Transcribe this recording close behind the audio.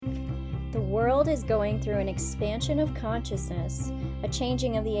The world is going through an expansion of consciousness, a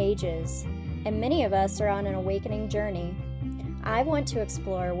changing of the ages, and many of us are on an awakening journey. I want to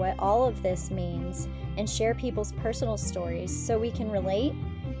explore what all of this means and share people's personal stories so we can relate,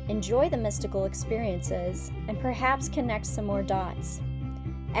 enjoy the mystical experiences, and perhaps connect some more dots.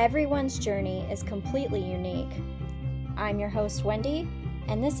 Everyone's journey is completely unique. I'm your host, Wendy,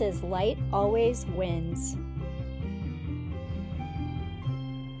 and this is Light Always Wins.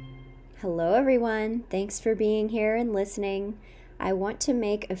 Hello, everyone. Thanks for being here and listening. I want to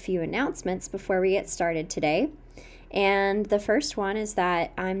make a few announcements before we get started today. And the first one is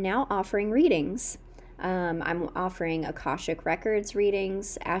that I'm now offering readings. I'm offering Akashic Records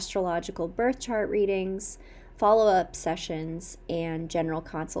readings, astrological birth chart readings, follow-up sessions, and general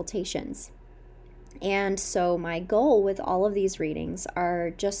consultations. And so my goal with all of these readings are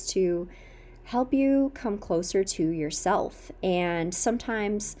just to help you come closer to yourself. And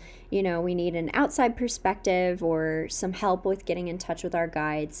sometimes, we need an outside perspective or some help with getting in touch with our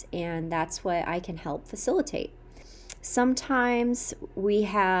guides, and that's what I can help facilitate. Sometimes we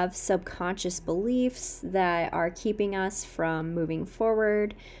have subconscious beliefs that are keeping us from moving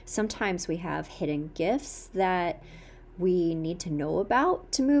forward. Sometimes we have hidden gifts that we need to know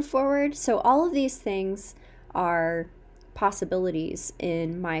about to move forward. So all of these things are possibilities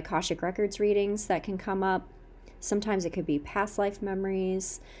in my Akashic Records readings that can come up. Sometimes it could be past life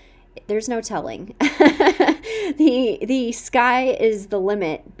memories. There's no telling. The sky is the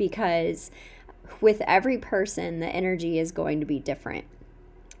limit because with every person, the energy is going to be different.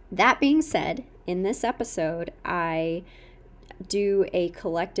 That being said, in this episode, I do a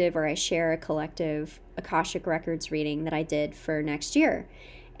collective, or I share a collective Akashic Records reading that I did for next year.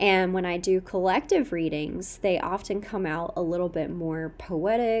 And when I do collective readings, they often come out a little bit more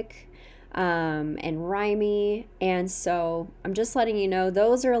poetic and rhymey. And so I'm just letting you know,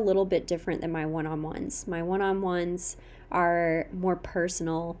 those are a little bit different than my one-on-ones. My one-on-ones are more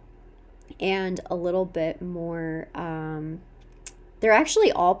personal and a little bit more, they're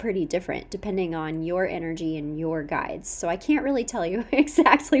actually all pretty different depending on your energy and your guides. So I can't really tell you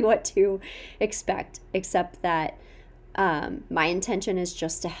exactly what to expect, except that my intention is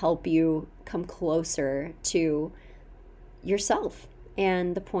just to help you come closer to yourself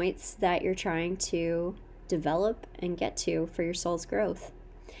and the points that you're trying to develop and get to for your soul's growth.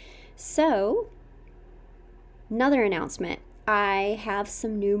 So, another announcement. I have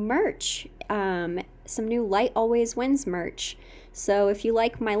some new merch, some new Light Always Wins merch. So if you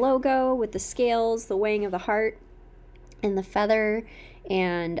like my logo with the scales, the weighing of the heart, and the feather,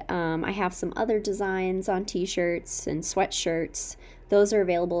 and I have some other designs on t-shirts and sweatshirts. Those are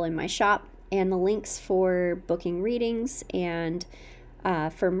available in my shop, and the links for booking readings and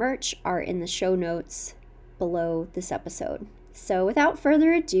for merch are in the show notes below this episode. So without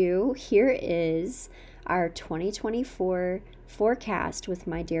further ado, here is our 2024 forecast with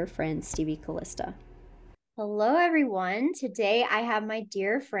my dear friend Stevie Callista. Hello, everyone. Today I have my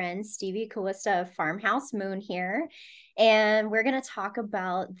dear friend Stevie Callista of Farmhouse Moon here, and we're going to talk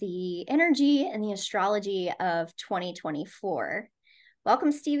about the energy and the astrology of 2024.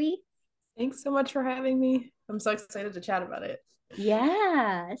 Welcome, Stevie. Thanks so much for having me. I'm so excited to chat about it.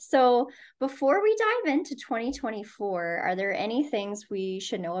 Yeah. So before we dive into 2024, are there any things we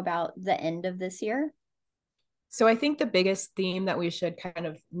should know about the end of this year? So I think the biggest theme that we should kind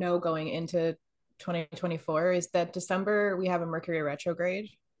of know going into 2024 is that December we have a Mercury retrograde.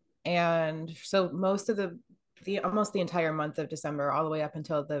 And so most of the almost the entire month of December, all the way up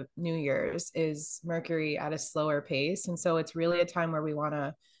until the New Year's, is Mercury at a slower pace. And so it's really a time where we want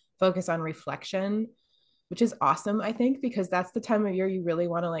to focus on reflection, which is awesome, I think, because that's the time of year you really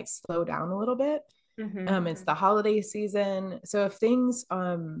want to like slow down a little bit. It's the holiday season. So if things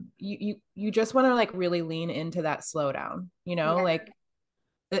you just want to like really lean into that slowdown, Yeah. like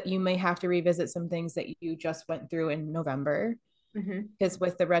that you may have to revisit some things that you just went through in November. Because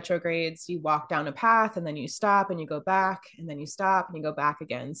with the retrogrades, you walk down a path and then you stop and you go back and then you stop and you go back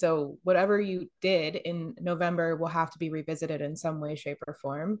again. So whatever you did in November will have to be revisited in some way, shape, or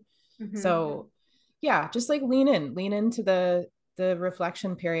form. So yeah, just like lean into the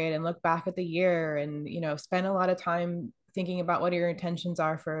reflection period and look back at the year and spend a lot of time thinking about what your intentions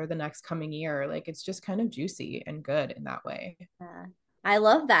are for the next coming year. Like it's just kind of juicy and good in that way. Yeah. I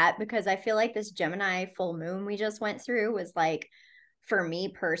love that because I feel like this Gemini full moon we just went through was like, for me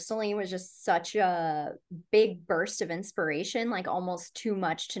personally, was just such a big burst of inspiration, like almost too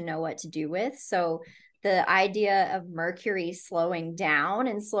much to know what to do with. So the idea of Mercury slowing down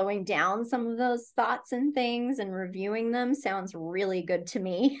and slowing down some of those thoughts and things and reviewing them sounds really good to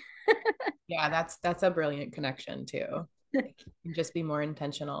me. Yeah, that's a brilliant connection too. Like, you can just be more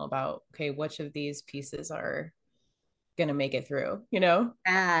intentional about, okay, which of these pieces are going to make it through, you know?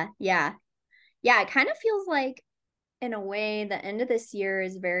 Yeah. Yeah, it kind of feels like in a way the end of this year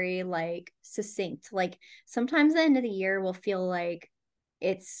is very like succinct. Like sometimes the end of the year will feel like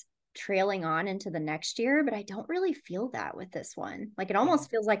it's trailing on into the next year, but I don't really feel that with this one. Like it Yeah, almost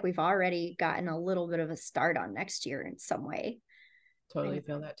feels like we've already gotten a little bit of a start on next year in some way. totally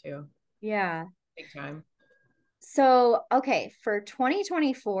feel that too. Yeah. Big time. So, okay, for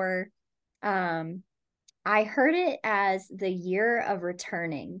 2024, um, I heard it as the year of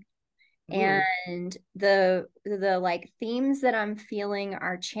returning. Ooh. And the like themes that I'm feeling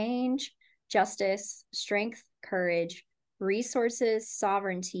are change, justice, strength, courage, resources,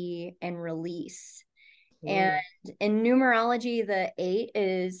 sovereignty, and release. And Ooh. in numerology, the 8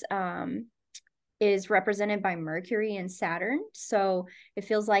 is represented by Mercury and Saturn. So it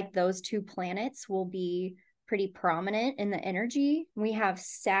feels like those two planets will be pretty prominent in the energy. We have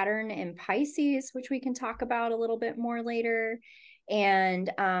Saturn in Pisces, which we can talk about a little bit more later. And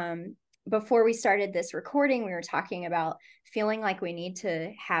before we started this recording, we were talking about feeling like we need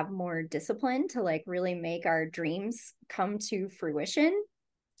to have more discipline to like really make our dreams come to fruition.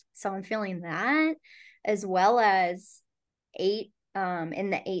 So I'm feeling that, as well as 8 in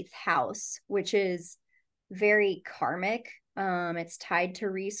the eighth house, which is very karmic. It's tied to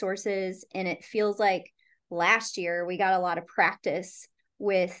resources, and it feels like last year we got a lot of practice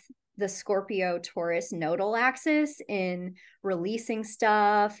with the Scorpio Taurus nodal axis in releasing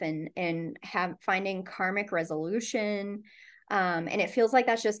stuff and have finding karmic resolution. And it feels like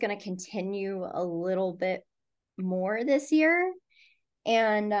that's just going to continue a little bit more this year.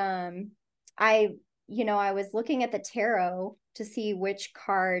 And I, I was looking at the tarot to see which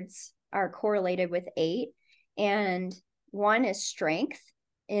cards are correlated with 8, and one is strength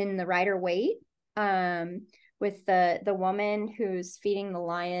in the Rider-Waite, with the woman who's feeding the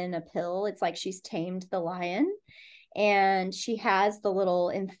lion a pill. It's like she's tamed the lion, and she has the little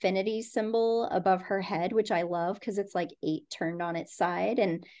infinity symbol above her head, which I love because it's like 8 turned on its side,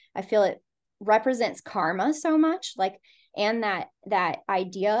 and I feel it represents karma so much, like, and that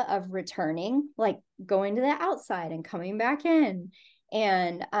idea of returning, like going to the outside and coming back in.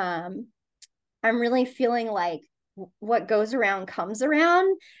 And I'm really feeling like what goes around comes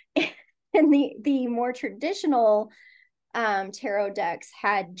around. And the more traditional tarot decks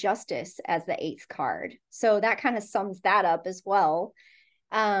had justice as the 8th card, so that kind of sums that up as well.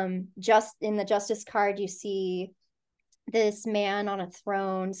 Just in the justice card, you see this man on a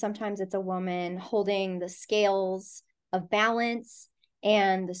throne, sometimes it's a woman, holding the scales of balance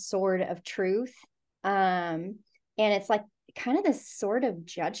and the sword of truth. And it's like kind of this sword of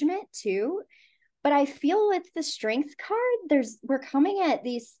judgment too. But I feel with the strength card, we're coming at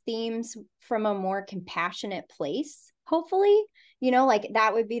these themes from a more compassionate place, hopefully. Like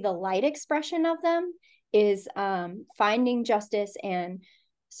that would be the light expression of them, is finding justice and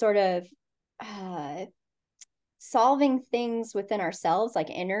sort of solving things within ourselves, like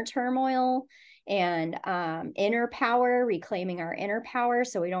inner turmoil and inner power, reclaiming our inner power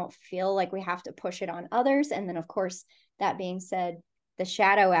so we don't feel like we have to push it on others. And then, of course, that being said, the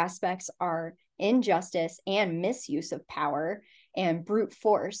shadow aspects are injustice and misuse of power and brute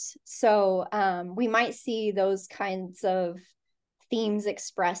force. So we might see those kinds of themes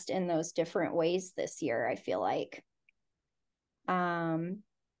expressed in those different ways this year, I feel like.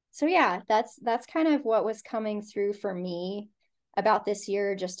 So yeah, that's kind of what was coming through for me about this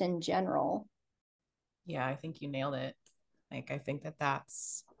year just in general. Yeah, I think you nailed it. Like, I think that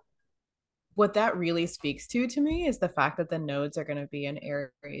that's what that really speaks to me is the fact that the nodes are going to be in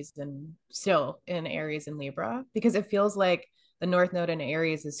Aries and still in Aries and Libra, because it feels like the North Node in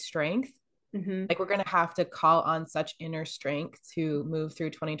Aries is strength. Mm-hmm. Like, we're going to have to call on such inner strength to move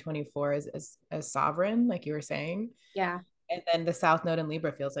through 2024 as sovereign, like you were saying. Yeah. And then the South Node in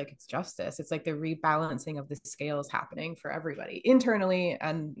Libra feels like it's justice. It's like the rebalancing of the scales happening for everybody internally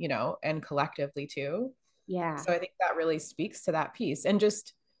and, and collectively too. Yeah. So I think that really speaks to that piece. And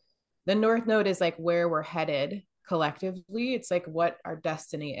just the North Node is like where we're headed collectively. It's like what our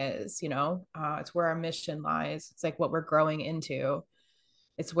destiny is, it's where our mission lies. It's like what we're growing into.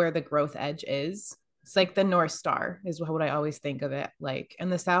 It's where the growth edge is. It's like the North Star is what I always think of it like.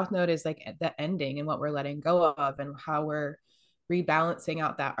 And the South Node is like the ending and what we're letting go of and how we're rebalancing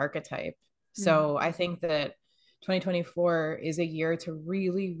out that archetype. Mm-hmm. So I think that 2024 is a year to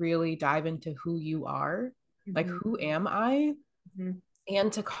really, really dive into who you are. Like, Mm-hmm. who am I? Mm-hmm.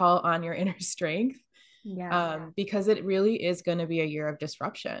 And to call on your inner strength, Yeah. because it really is going to be a year of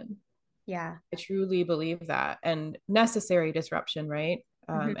disruption. Yeah. I truly believe that, and necessary disruption, right?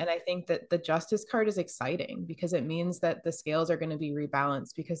 Mhm. And I think that the justice card is exciting because it means that the scales are going to be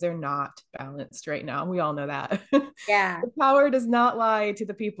rebalanced because they're not balanced right now. We all know that. Yeah. The power does not lie to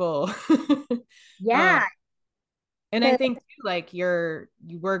the people. um, Yeah. and I 'Cause- think too, like you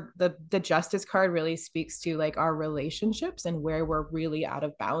were the justice card really speaks to like our relationships and where we're really out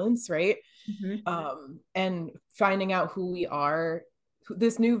of balance, right? Mhm. And finding out who we are,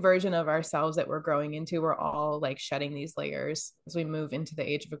 this new version of ourselves that we're growing into. We're all like shedding these layers as we move into the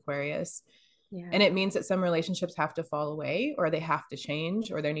age of Aquarius. Yeah. And it means that some relationships have to fall away, or they have to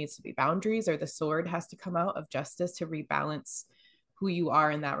change, or there needs to be boundaries, or the sword has to come out of justice to rebalance who you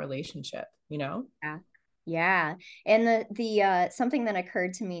are in that relationship, you know? Yeah. Yeah. And the something that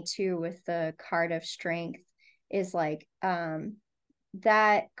occurred to me too with the card of strength is like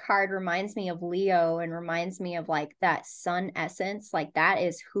that card reminds me of Leo and reminds me of like that sun essence. Like that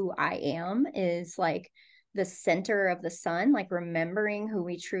is who I am, is like the center of the sun, like remembering who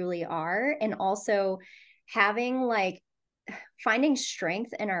we truly are, and also having like finding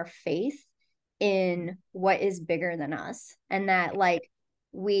strength in our faith in what is bigger than us, and that like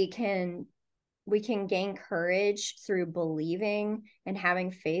we can we can gain courage through believing and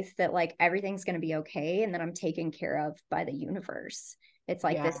having faith that like everything's going to be okay and that I'm taken care of by the universe. It's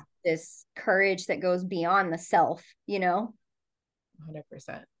like Yeah, this courage that goes beyond the self, you know?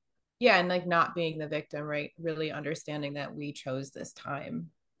 100%. Yeah, and like not being the victim, right? Really understanding that we chose this time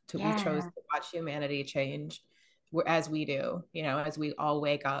to we chose Yeah. to watch humanity change as we do, as we all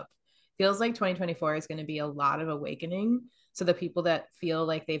wake up. Feels like 2024 is going to be a lot of awakening. So the people that feel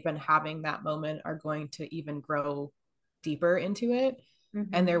like they've been having that moment are going to even grow deeper into it. And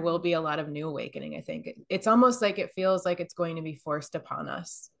Mm-hmm. there will be a lot of new awakening, I think. It's almost like it feels like it's going to be forced upon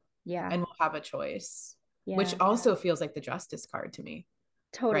us Yeah. and we'll have a choice, which Yeah. also feels like the justice card to me,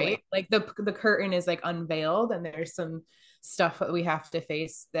 Totally. right? Like the curtain is like unveiled and there's some stuff that we have to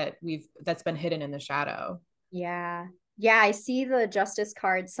face that's been hidden in the shadow. Yeah. Yeah. I see the justice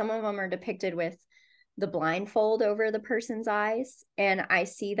cards. Some of them are depicted with the blindfold over the person's eyes. And I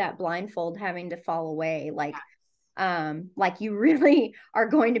see that blindfold having to fall away. Like you really are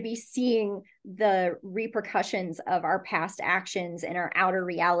going to be seeing the repercussions of our past actions and our outer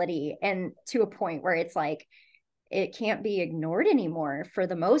reality, and to a point where it's like it can't be ignored anymore for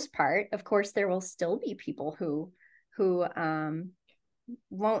the most part. Of course there will still be people who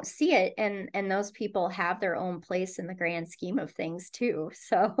won't see it, and those people have their own place in the grand scheme of things too.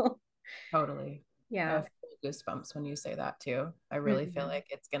 So Totally. I yeah. have goosebumps when you say that too. I really feel Mm-hmm. like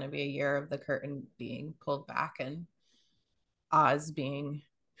it's going to be a year of the curtain being pulled back and Oz being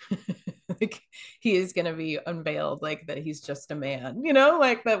like he is going to be unveiled, like that he's just a man,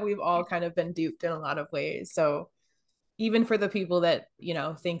 like that we've all kind of been duped in a lot of ways. So even for the people that,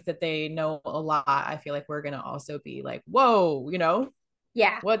 think that they know a lot, I feel like we're going to also be like, whoa,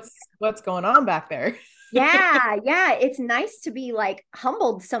 Yeah. what's going on back there? Yeah, yeah. It's nice to be like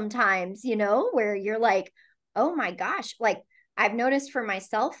humbled sometimes, where you're like, oh my gosh. Like I've noticed for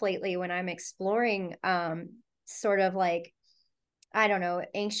myself lately when I'm exploring sort of like, I don't know,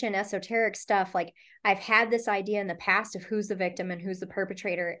 ancient esoteric stuff, like I've had this idea in the past of who's the victim and who's the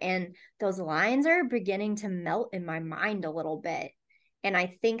perpetrator, and those lines are beginning to melt in my mind a little bit. And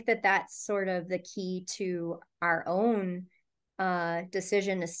I think that that's sort of the key to our own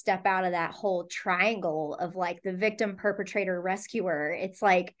decision to step out of that whole triangle of like the victim, perpetrator, rescuer. It's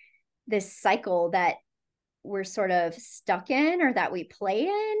like this cycle that we're sort of stuck in, or that we play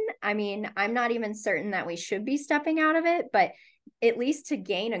in. I mean, I'm not even certain that we should be stepping out of it, but at least to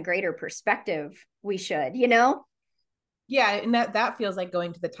gain a greater perspective, we should, you know? Yeah, and that feels like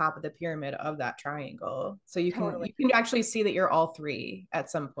going to the top of the pyramid of that triangle. So you can Totally. you can actually see that you're all three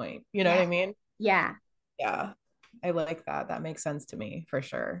at some point. You know what Yeah. I mean? Yeah. Yeah. I like that. That makes sense to me for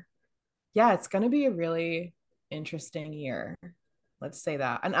sure. Yeah, it's going to be a really interesting year. Let's say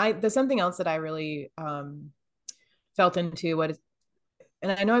that. And there's something else that I really felt into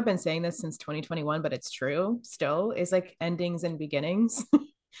and I know I've been saying this since 2021, but it's true still, is like endings and beginnings.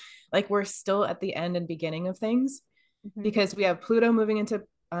 Like we're still at the end and beginning of things Mm-hmm. because we have Pluto moving into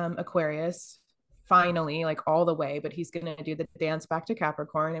Aquarius finally, like all the way, but he's going to do the dance back to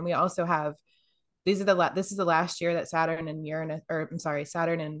Capricorn. And we also have this is the last year that Saturn and Uranus, or I'm sorry,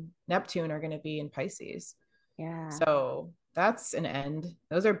 Saturn and Neptune are going to be in Pisces. Yeah. So that's an end.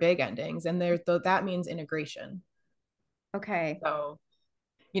 Those are big endings, and that means integration. Okay. So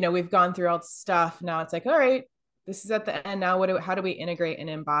we've gone through all the stuff. Now it's like, all right, this is at the end. Now how do we integrate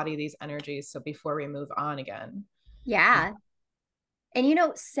and embody these energies so before we move on again? Yeah. And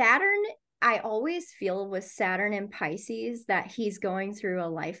Saturn, I always feel with Saturn and Pisces that he's going through a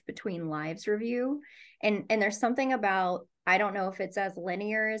life between lives review. And there's something about I don't know if it's as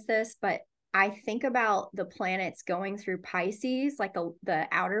linear as this, but I think about the planets going through Pisces, like the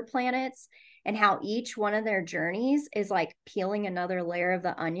outer planets, and how each one of their journeys is like peeling another layer of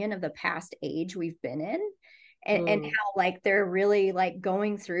the onion of the past age we've been in. And Ooh. how like they're really like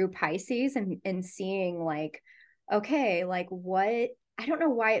going through Pisces and seeing like, okay, like what, I don't know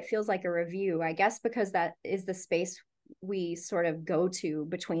why it feels like a review. I guess because that is the space we sort of go to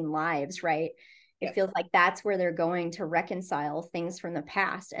between lives, right? It Yep. feels like that's where they're going to reconcile things from the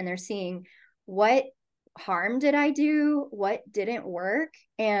past, and they're seeing what harm did I do, what didn't work,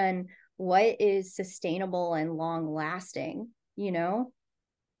 and what is sustainable and long lasting, you know?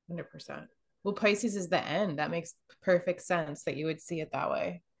 100%. Well, Pisces is the end. That makes perfect sense that you would see it that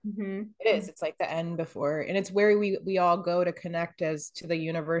way. It Mm-hmm. is. It's like the end before, and it's where we all go to connect as to the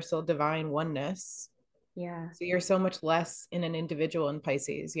universal divine oneness. Yeah. So you're so much less in an individual in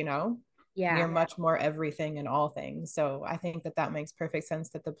Pisces, and you're Yeah. much more everything in all things. So I think that that makes perfect sense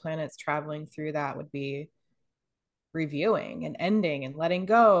that the planets traveling through that would be reviewing and ending and letting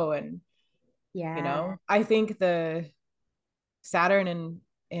go. And, Yeah. I think the Saturn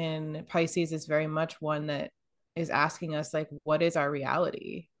in Pisces is very much one that is asking us like, what is our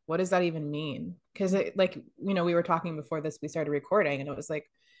reality? What does that even mean? Because it like, we were talking before this, we started recording, and it was like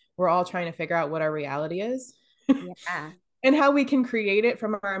we're all trying to figure out what our reality is Yeah. and how we can create it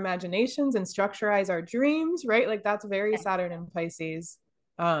from our imaginations and structureize our dreams, right? Like that's very Saturn and Pisces.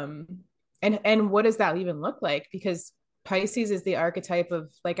 Um, and what does that even look like? Because Pisces is the archetype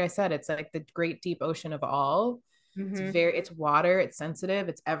of, like I said, it's like the great deep ocean of all. Mm-hmm. It's water, it's sensitive,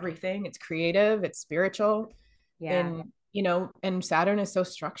 it's everything, it's creative, it's spiritual. Yeah. And Saturn is so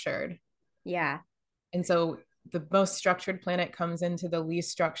structured. Yeah. And so the most structured planet comes into the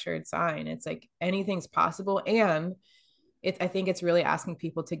least structured sign. It's like anything's possible. And I think it's really asking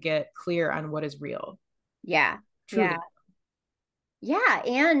people to get clear on what is real, Yeah. Yeah. truly. Yeah.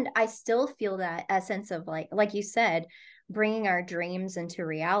 And I still feel that essence of like you said, bringing our dreams into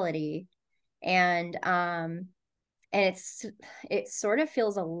reality. And it sort of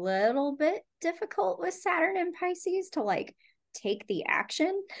feels a little bit difficult with Saturn and Pisces to like take the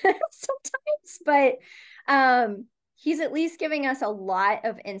action sometimes, but he's at least giving us a lot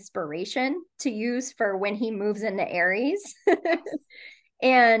of inspiration to use for when he moves into Aries.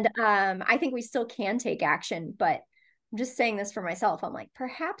 And I think we still can take action, but I'm just saying this for myself. I'm like,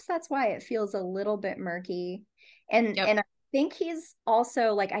 perhaps that's why it feels a little bit murky. And Yep. I think he's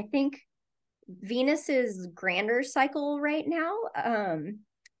also like, I think Venus's grander cycle right now,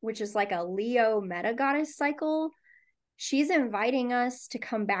 which is like a Leo meta goddess cycle. She's inviting us to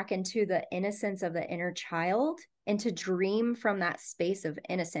come back into the innocence of the inner child and to dream from that space of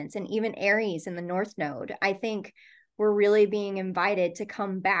innocence. And even Aries in the North Node, I think we're really being invited to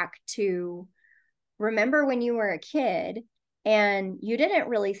come back to remember when you were a kid and you didn't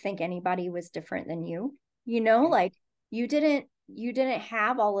really think anybody was different than you, Yeah. like you didn't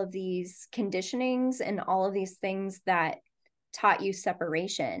have all of these conditionings and all of these things that taught you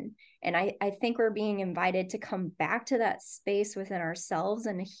separation. And I think we're being invited to come back to that space within ourselves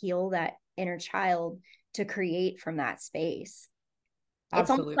and heal that inner child to create from that space. It's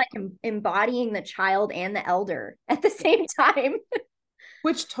almost Absolutely. like embodying the child and the elder at the same time.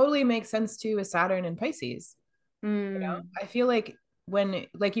 Which totally makes sense too with Saturn and Pisces. Mm, I feel like when,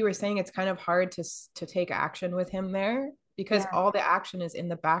 like you were saying, it's kind of hard to take action with him there because yeah, all the action is in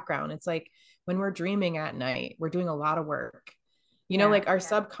the background. It's like when we're dreaming at night, we're doing a lot of work. yeah, Like our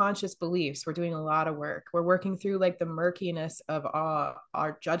subconscious beliefs, we're doing a lot of work. We're working through like the murkiness of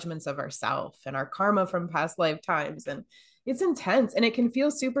our judgments of ourself and our karma from past lifetimes. And it's intense and it can feel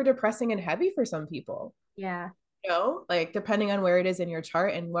super depressing and heavy for some people, yeah. like depending on where it is in your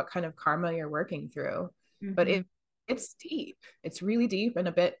chart and what kind of karma you're working through. But Mm-hmm. it's deep. It's really deep and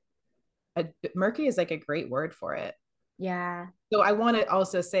a bit murky is like a great word for it. Yeah. So I want to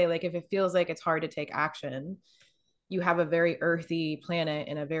also say, like, if it feels like it's hard to take action, you have a very earthy planet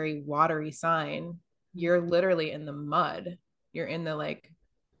and a very watery sign. You're literally in the mud. You're in the like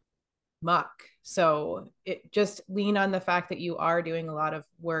muck. So it just lean on the fact that you are doing a lot of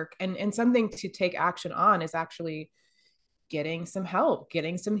work, and something to take action on is actually getting some help,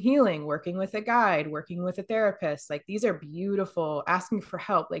 getting some healing, working with a guide, working with a therapist. Like these are beautiful, asking for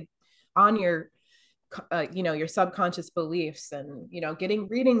help, like on your subconscious beliefs, and getting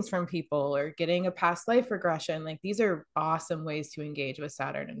readings from people or getting a past life regression. Like these are awesome ways to engage with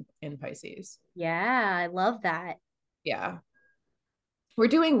Saturn in Pisces. Yeah, I love that. Yeah, we're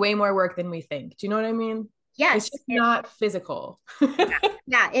doing way more work than we think. Do you know what I mean? It's Yes, just not physical. yeah,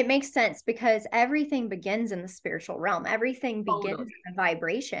 yeah, it makes sense because everything begins in the spiritual realm. Everything begins Totally. in a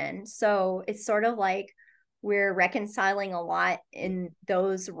vibration. So it's sort of like we're reconciling a lot in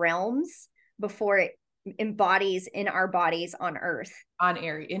those realms before it embodies in our bodies on Earth. On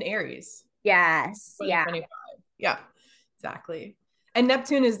Aries, in Aries, Yes. Yeah. 2025. Yeah, exactly. And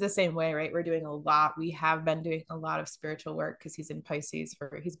Neptune is the same way, right? We're doing a lot. We have been doing a lot of spiritual work because he's been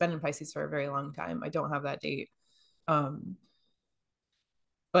in Pisces for a very long time. I don't have that date. Um,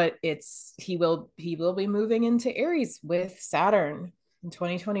 but he will be moving into Aries with Saturn in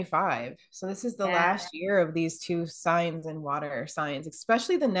 2025. So this is the Yeah. last year of these two signs and water signs,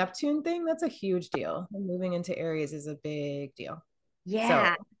 especially the Neptune thing. That's a huge deal. And moving into Aries is a big deal.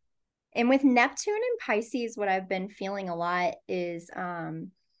 Yeah. So And with Neptune and Pisces, what I've been feeling a lot is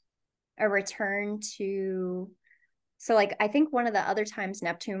a return to, so like I think one of the other times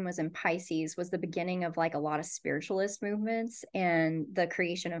Neptune was in Pisces was the beginning of like a lot of spiritualist movements and the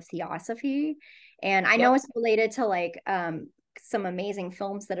creation of theosophy. And I know yep. it's related to like some amazing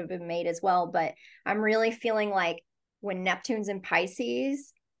films that have been made as well, but I'm really feeling like when Neptune's in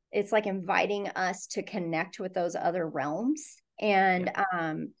Pisces, it's like inviting us to connect with those other realms. And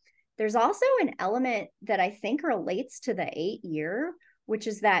Yep. there's also an element that I think relates to the 8 year, which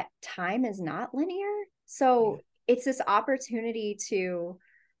is that time is not linear. Yeah. So it's this opportunity to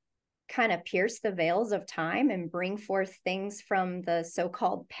kind of pierce the veils of time and bring forth things from the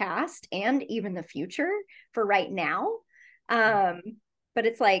so-called past and even the future for right now. Um, but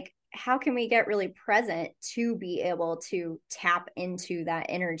it's like, how can we get really present to be able to tap into that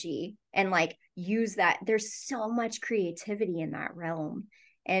energy and like use that? There's so much creativity in that realm.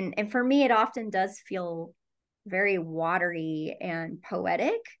 And for me, it often does feel very watery and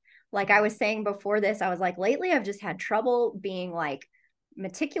poetic. Like I was saying before this, I was like, lately I've just had trouble being like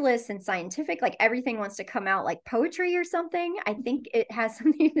meticulous and scientific. Like everything wants to come out like poetry or something. I think it has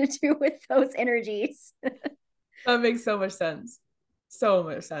something to do with those energies. That makes so much sense. So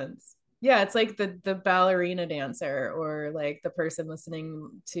much sense. Yeah, it's like the ballerina dancer or like the person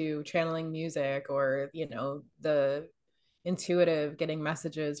listening to channeling music or, the intuitive getting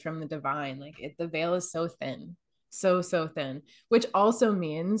messages from the divine. Like the veil is so thin. So thin, which also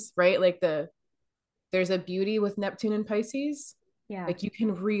means, right? Like there's a beauty with Neptune and Pisces. Yeah. Like we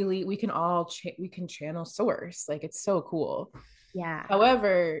can we can channel source. Like it's so cool. Yeah.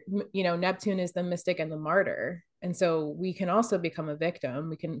 However, Neptune is the mystic and the martyr. And so we can also become a victim.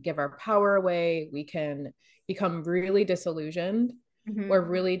 We can give our power away. We can become really disillusioned or Mm-hmm.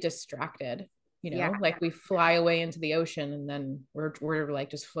 really distracted. Yeah. Like we fly away into the ocean and then we're like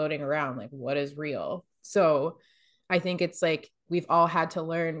just floating around, like what is real? So I think it's like we've all had to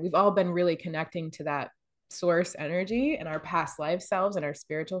learn, we've all been really connecting to that source energy and our past life selves and our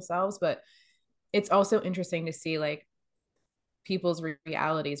spiritual selves. But it's also interesting to see like people's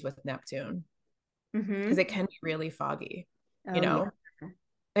realities with Neptune because Mm-hmm. it can be really foggy, you Oh, yeah. know,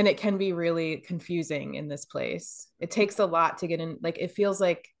 and it can be really confusing in this place. It takes a lot to get in. Like, it feels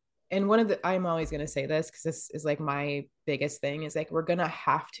like, and I'm always going to say this because this is like my biggest thing is like, we're going to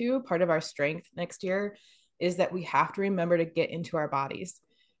have to, part of our strength next year is that we have to remember to get into our bodies.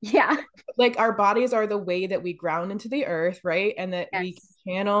 Yeah. Like, our bodies are the way that we ground into the earth, right? And that we can Yes.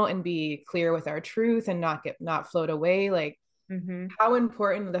 channel and be clear with our truth and not float away. Like, Mm-hmm. how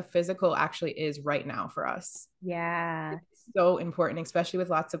important the physical actually is right now for us. Yeah. It's so important, especially with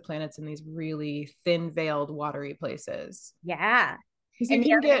lots of planets in these really thin veiled, watery places. Yeah. Because you And the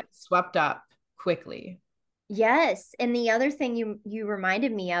can other, get swept up quickly. yes, and the other thing you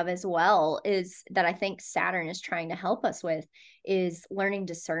reminded me of as well is that I think Saturn is trying to help us with is learning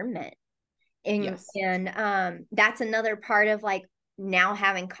discernment. Yes. And that's another part of like now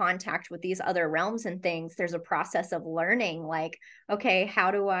having contact with these other realms and things. There's a process of learning like, okay,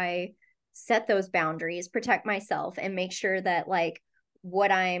 how do I set those boundaries, protect myself, and make sure that like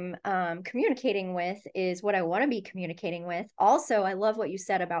what I'm communicating with is what I want to be communicating with. Also, I love what you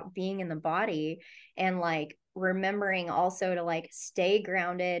said about being in the body and like remembering also to like stay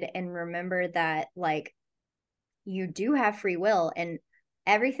grounded and remember that like you do have free will and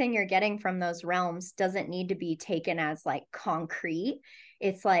everything you're getting from those realms doesn't need to be taken as like concrete.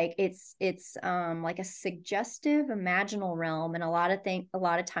 It's like it's like a suggestive imaginal realm, and a lot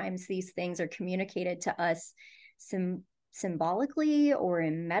of times these things are communicated to us symbolically or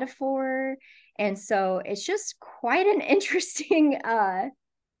in metaphor. And so it's just quite an interesting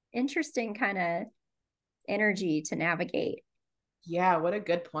kind of energy to navigate. Yeah, what a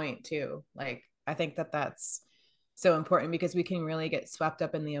good point, too. Like, I think that that's so important because we can really get swept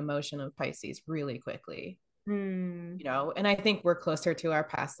up in the emotion of Pisces really quickly, Hmm. and I think we're closer to our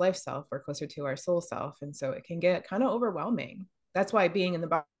past life self, we're closer to our soul self. And so it can get kind of overwhelming. That's why being in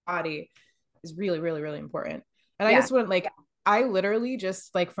the body is really, really, really important. And I Yeah. just want like I literally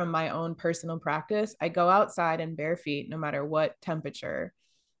just like from my own personal practice, I go outside in bare feet no matter what temperature.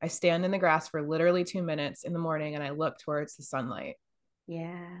 I stand in the grass for literally 2 minutes in the morning and I look towards the sunlight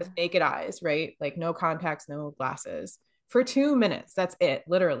Yeah. with naked eyes, right? Like no contacts, no glasses for 2 minutes. That's it,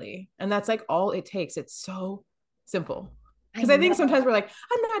 literally. And that's like all it takes. It's so simple. I Because I think know. sometimes we're like,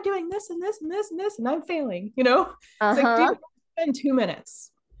 I'm not doing this and this and this and this, and I'm failing, you know? It's like, dude, Uh-huh. spend 2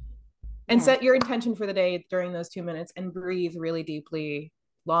 minutes and Yeah. set your intention for the day during those 2 minutes and breathe really deeply,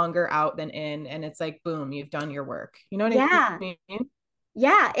 longer out than in. And it's like, boom, you've done your work. You know what I Yeah. mean?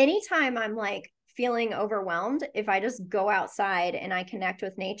 Yeah. Anytime I'm like feeling overwhelmed, if I just go outside and I connect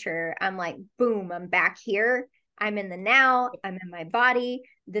with nature, I'm like, boom, I'm back here. I'm in the now. I'm in my body.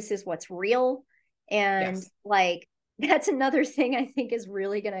 This is what's real. And Yes. like, that's another thing I think is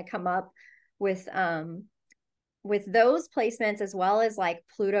really going to come up with those placements, as well as like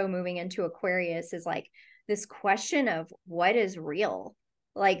Pluto moving into Aquarius, is like this question of what is real,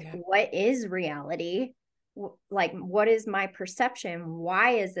 like Yeah. what is reality, like what is my perception,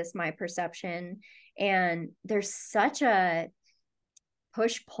 why is this my perception. And there's such a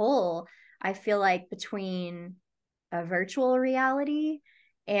push pull, I feel like, between a virtual reality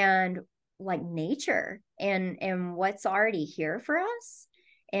and like nature and what's already here for us.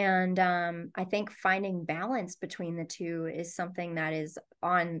 And I think finding balance between the two is something that is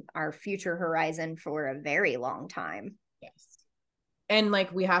on our future horizon for a very long time. Yes. And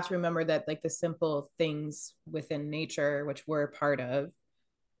like we have to remember that like the simple things within nature, which we're a part of,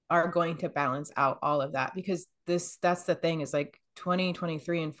 are going to balance out all of that because that's the thing is like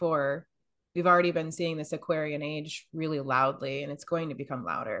 2023 and 4 we've already been seeing this Aquarian age really loudly and it's going to become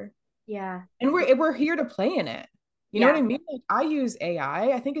louder Yeah. and we're here to play in it. You know what Yeah. I mean? Like I use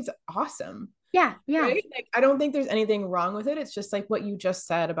AI. I think it's awesome, Yeah. Yeah. right? Like I don't think there's anything wrong with it. It's just like what you just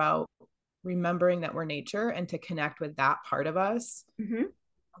said about remembering that we're nature and to connect with that part of us. Mm-hmm.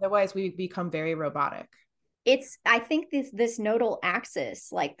 Otherwise, we become very robotic. It's, I think this nodal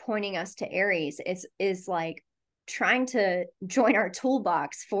axis, like pointing us to Aries, is like trying to join our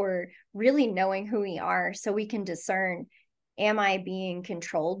toolbox for really knowing who we are, so we can discern, am I being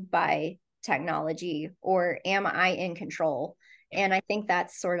controlled by technology or am I in control? Yeah. And I think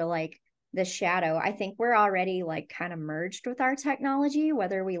that's sort of like the shadow. I think we're already like kind of merged with our technology,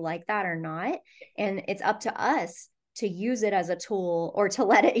 whether we like that or not, and it's up to us to use it as a tool or to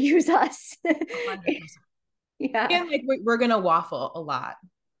let it use us. 100%. Yeah. And like we're gonna waffle a lot.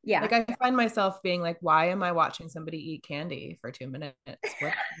 Yeah. Like I find myself being like, why am I watching somebody eat candy for 2 minutes?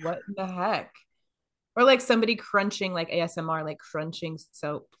 What in the heck? Or like somebody crunching like ASMR, like crunching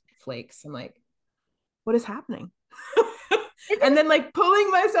soap flakes. I'm like, what is happening? Isn't And it? then like pulling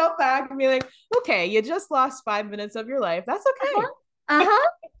myself back and be like, okay, you just lost 5 minutes of your life. That's Uh-huh. okay. Uh-huh.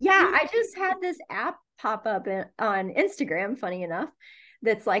 Yeah, I just had this app pop up on Instagram, funny enough,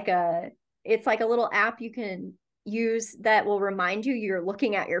 that's like it's like a little app you can use that will remind you you're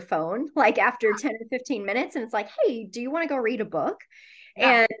looking at your phone like after 10 or 15 minutes, and it's like, "Hey, do you want to go read a book?"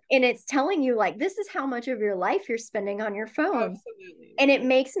 Yeah, And it's telling you like this is how much of your life you're spending on your phone. absolutely. And it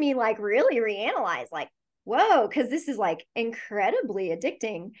makes me like really reanalyze, like, whoa, because this is like incredibly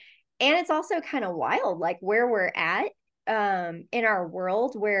addicting. And it's also kind of wild, like where we're at in our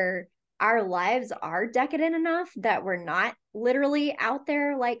world, where our lives are decadent enough that we're not literally out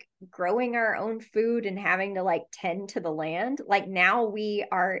there like growing our own food and having to like tend to the land. Like now we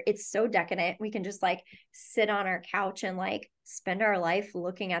are, it's so decadent, we can just like sit on our couch and like spend our life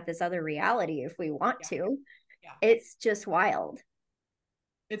looking at this other reality if we want Yeah, to. yeah. It's just wild.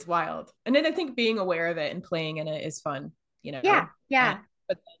 It's wild. And then I think being aware of it and playing in it is fun, you Yeah, know, and yeah.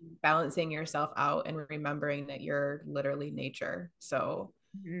 but then balancing yourself out and remembering that you're literally nature. So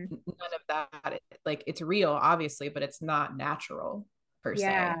Mhm. none of that, like it's real, obviously, but it's not natural per se,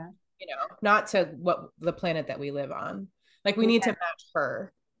 Yeah. you know, not to what the planet that we live on. Like we need to Yeah. match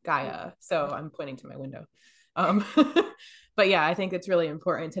her, Gaia. So I'm pointing to my window. Um, but yeah, I think it's really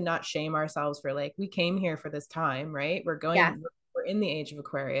important to not shame ourselves for like, we came here for this time, right? Yeah. We're in the age of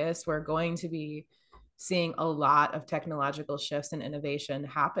Aquarius. We're going to be seeing a lot of technological shifts and innovation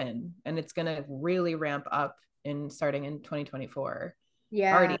happen. And it's going to really ramp up in starting in 2024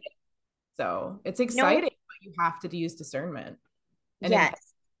 Yeah. already. So it's You know, exciting, but you have to use discernment and intent,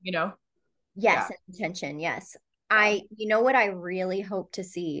 yes. you know? Yes, Yeah. and intention. Yes. Yeah. You know what I really hope to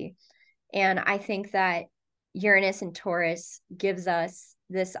see, and I think that Uranus and Taurus gives us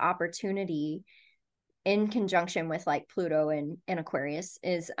this opportunity in conjunction with like Pluto and Aquarius,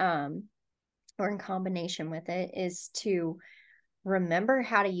 is or in combination with it, is to remember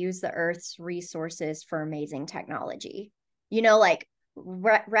how to use the Earth's resources for amazing technology. You know, like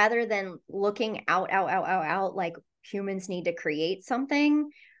rather than looking out, like humans need to create something,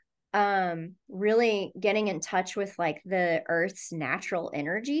 really getting in touch with like the earth's natural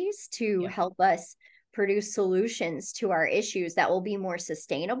energies to Yeah. help us produce solutions to our issues that will be more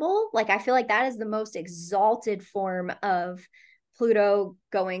sustainable. Like I feel like that is the most exalted form of Pluto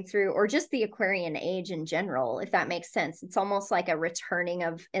going through, or just the Aquarian age in general, if that makes sense. It's almost like a returning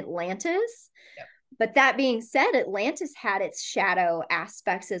of Atlantis. Yep. But that being said, Atlantis had its shadow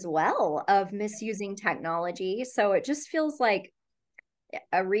aspects as well of misusing technology. So it just feels like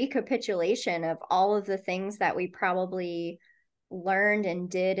a recapitulation of all of the things that we probably learned and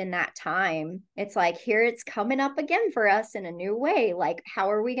did in that time. It's like, here it's coming up again for us in a new way. Like, how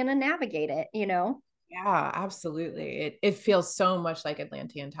are we going to navigate it? You know? Yeah, absolutely. It feels so much like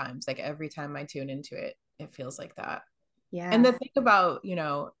Atlantean times. Like every time I tune into it, it feels like that. And Yeah. the thing about,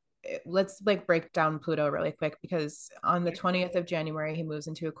 let's like break down Pluto really quick because on the Yeah. 20th of January, he moves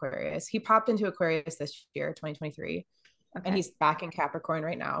into Aquarius. He popped into Aquarius this year, 2023, and Okay. he's back in Capricorn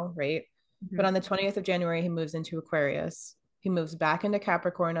right now, right? But Mm-hmm. on the 20th of January, he moves into Aquarius. He moves back into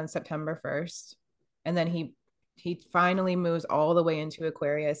Capricorn on September 1st. And then he finally moves all the way into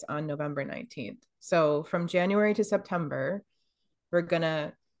Aquarius on November 19th. So from January to September, we're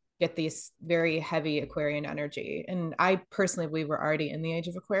gonna get these very heavy Aquarian energy. And I personally believe we're already in the age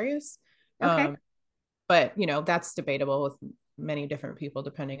of Aquarius. Okay. Um, but that's debatable with many different people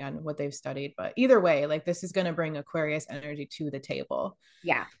depending on what they've studied. But either way, like this is gonna bring Aquarius energy to the table.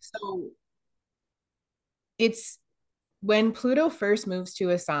 Yeah. So it's when Pluto first moves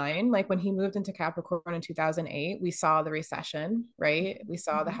to a sign, like when he moved into Capricorn in 2008, we saw the recession, right? We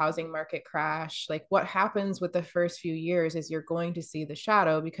saw the Mm-hmm. housing market crash. Like what happens with the first few years is you're going to see the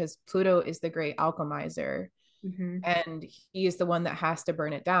shadow because Pluto is the great alchemizer Mm-hmm. and he is the one that has to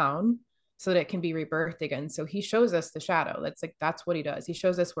burn it down so that it can be rebirthed again. So he shows us the shadow. That's what he does. He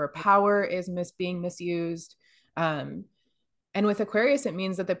shows us where power is being misused. Um, and with Aquarius, it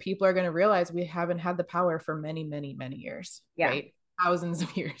means that the people are going to realize we haven't had the power for many, many, many years, Yeah. right? Thousands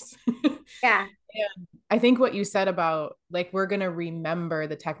of years. Yeah. And I think what you said about like we're going to remember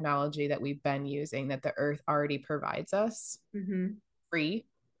the technology that we've been using that the earth already provides us Mm-hmm. free,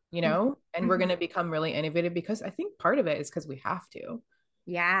 and we're Mm-hmm. going to become really innovative because I think part of it is because we have to.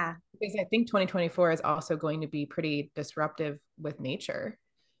 Yeah. Because I think 2024 is also going to be pretty disruptive with nature.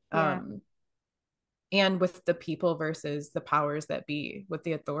 Yeah. Um, and with the people versus the powers that be with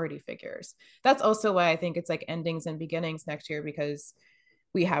the authority figures. That's also why I think it's like endings and beginnings next year because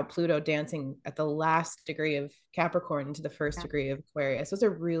we have Pluto dancing at the last degree of Capricorn into the first Yeah. degree of Aquarius. Those are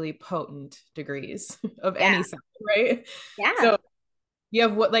really potent degrees of Yeah. any sign, right? Yeah. So you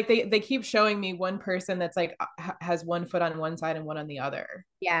have what like they keep showing me one person that's like has one foot on one side and one on the other.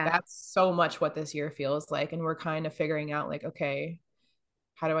 Yeah. That's so much what this year feels like, and we're kind of figuring out like, okay,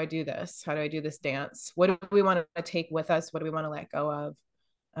 how do I do this? How do I do this dance? What do we want to take with us? What do we want to let go of?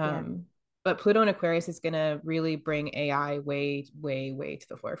 Yeah. Um, but Pluto and Aquarius is going to really bring AI way, way, way to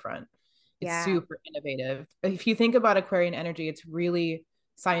the forefront. It's Yeah. super innovative. If you think about Aquarian energy, it's really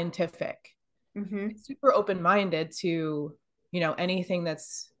scientific. Mm-hmm. It's super open minded to, anything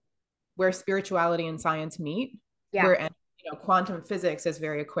that's where spirituality and science meet, Yeah. where, quantum physics is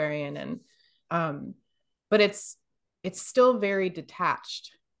very Aquarian um, but it's still very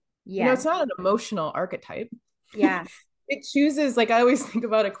detached. It's Yes. not an emotional archetype. Yeah. It chooses, like I always think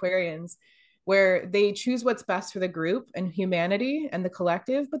about Aquarians, where they choose what's best for the group and humanity and the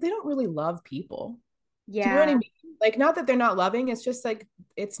collective, but they don't really love people. Do you know what I Yeah. mean? Like, not that they're not loving, it's just like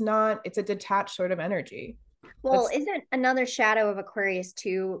it's a detached sort of energy. Well, That's isn't another shadow of Aquarius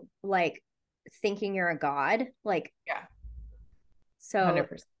too, like thinking you're a god? Like, yeah, so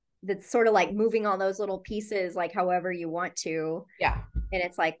 100%. that's sort of like moving all those little pieces, like however you want to. Yeah. And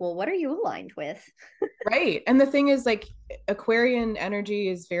it's like, well, what are you aligned with? Right. And the thing is, like, Aquarian energy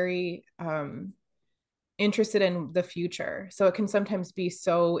is very interested in the future, so it can sometimes be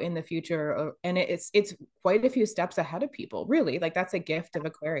so in the future, and it's quite a few steps ahead of people, really. Like that's a gift of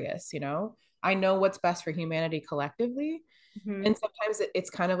Aquarius. I know what's best for humanity collectively, Mm-hmm. and sometimes it's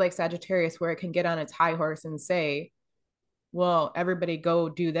kind of like Sagittarius where it can get on its high horse and say, well, everybody go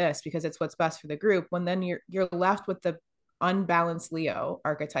do this because it's what's best for the group, when then you're left with the unbalanced Leo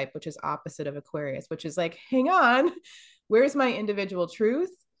archetype, which is opposite of Aquarius, which is like, hang on, where's my individual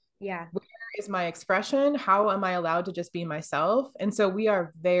truth? Yeah. Where is my expression? How am I allowed to just be myself? And so we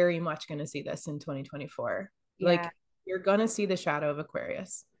are very much going to see this in 2024. Yeah. Like, you're going to see the shadow of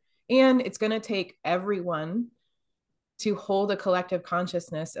Aquarius. And it's going to take everyone to hold a collective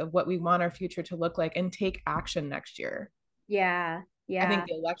consciousness of what we want our future to look like and take action next year. Yeah. I think Yeah.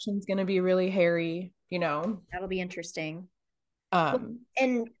 the election's going to be really hairy, That'll be interesting. Well, Um,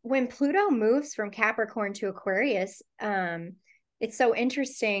 and when Pluto moves from Capricorn to Aquarius, it's so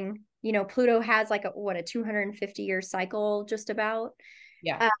interesting. You know, Pluto has like a 250-year cycle just about.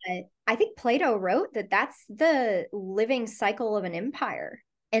 yeah, Uh, I think Plato wrote that that's the living cycle of an empire.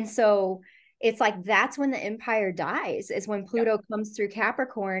 And so it's like that's when the empire dies, is when yeah, Pluto comes through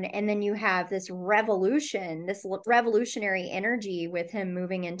Capricorn. And then you have this revolution, this revolutionary energy with him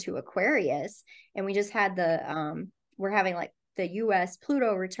moving into Aquarius. And we just had we're having like the US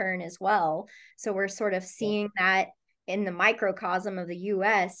Pluto return as well. So we're sort of yeah. seeing that in the microcosm of the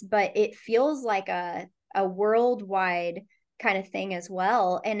US, but it feels like a worldwide kind of thing as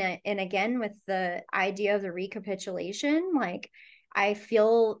well. And again, with the idea of the recapitulation, like I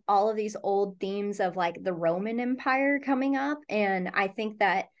feel all of these old themes of like the Roman Empire coming up. And I think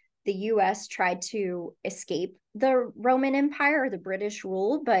that the US tried to escape the Roman Empire or the British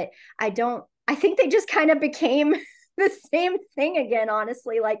rule, but I think they just kind of became the same thing again,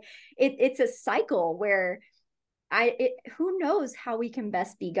 honestly. Like it's a cycle where who knows how we can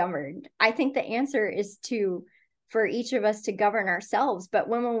best be governed. I think the answer is for each of us to govern ourselves. But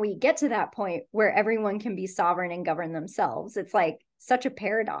when we get to that point where everyone can be sovereign and govern themselves, it's like such a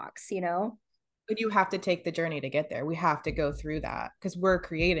paradox, you know? But you have to take the journey to get there. We have to go through that because we're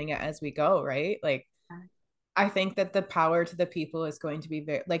creating it as we go, right? Like, I think that the power to the people is going to be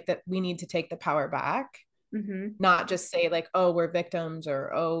very, like, that we need to take the power back, Mm-hmm. not just say, like, oh, we're victims,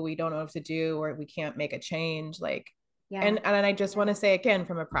 or oh, we don't know what to do, or we can't make a change. Like, Yeah. and I just want to say again,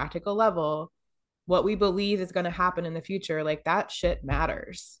 from a practical level, what we believe is going to happen in the future, like, that shit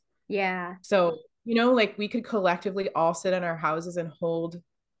matters. Yeah. So, like, we could collectively all sit in our houses and hold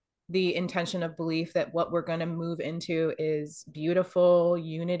the intention of belief that what we're going to move into is beautiful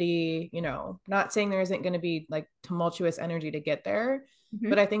unity, not saying there isn't going to be like tumultuous energy to get there, but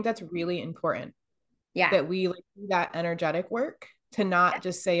Mm-hmm. I think that's really important Yeah. that we like do that energetic work to not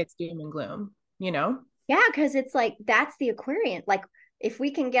just say it's doom and gloom. Yeah, because it's like that's the Aquarian. Like if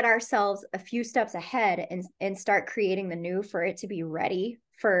we can get ourselves a few steps ahead and start creating the new for it to be ready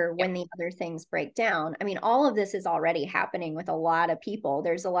for Yeah. when the other things break down. I mean, all of this is already happening with a lot of people.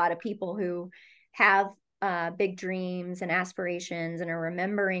 There's a lot of people who have big dreams and aspirations and are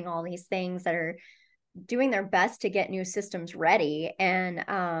remembering all these things that are doing their best to get new systems ready. And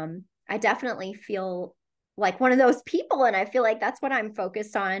I definitely feel like one of those people. And I feel like that's what I'm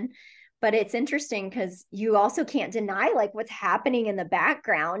focused on. But it's interesting because you also can't deny like what's happening in the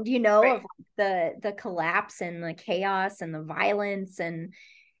background, Right. of the collapse and the chaos and the violence. And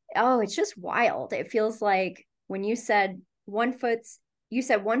oh, it's just wild. It feels like when you said one foot's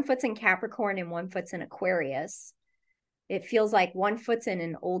in Capricorn and one foot's in Aquarius. It feels like one foot's in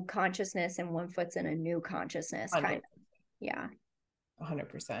an old consciousness and one foot's in a new consciousness, kind 100 of. Yeah.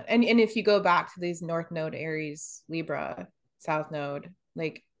 100%. And if you go back to these North Node, Aries, Libra, South Node,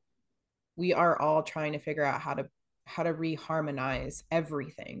 like, we are all trying to figure out how to reharmonize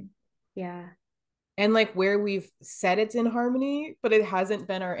everything, Yeah. and like where we've said it's in harmony but it hasn't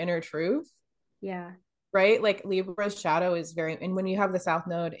been our inner truth, Yeah. right? Like, Libra's shadow is very, and when you have the South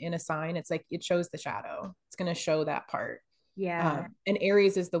Node in a sign, it's like it shows the shadow, it's going to show that part. Yeah. And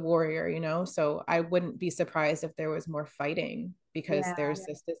Aries is the warrior, so I wouldn't be surprised if there was more fighting because Yeah. there's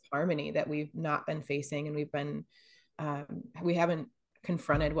this harmony that we've not been facing, and we haven't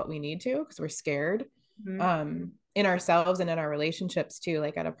confronted what we need to because we're scared, Mm-hmm. in ourselves and in our relationships too,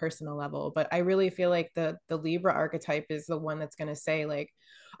 like at a personal level. But I really feel like the Libra archetype is the one that's going to say, like,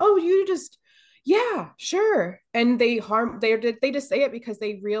 oh, you just, yeah, sure. And they just say it because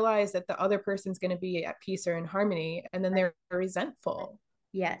they realize that the other person's going to be at peace or in harmony, and then they're resentful,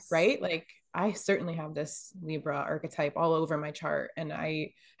 Yes. right? Like, I certainly have this Libra archetype all over my chart, and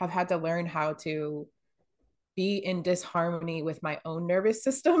I have had to learn how to be in disharmony with my own nervous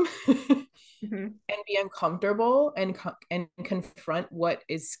system and Mm-hmm. be uncomfortable and confront what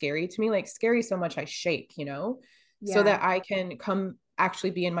is scary to me, like scary so much I shake, so Yeah. that I can come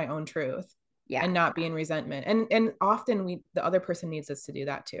actually be in my own truth Yeah. and not be in resentment. And often the other person needs us to do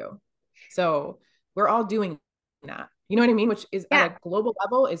that too. So we're all doing that. You know what I mean? Which is at Yeah. a global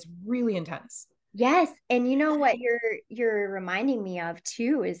level is really intense. Yes. And you know what you're reminding me of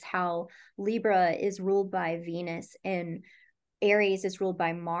too is how Libra is ruled by Venus and Aries is ruled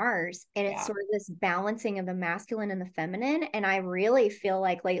by Mars, and it's Yeah. sort of this balancing of the masculine and the feminine. And I really feel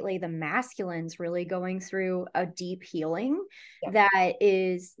like lately the masculine's really going through a deep healing. Yeah. That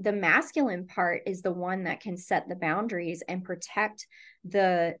is the masculine part is the one that can set the boundaries and protect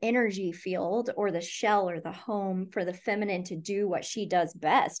the energy field or the shell or the home for the feminine to do what she does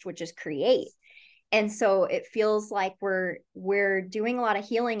best, which is create. And so it feels like we're doing a lot of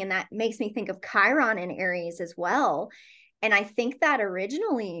healing, and that makes me think of Chiron in Aries as well. And I think that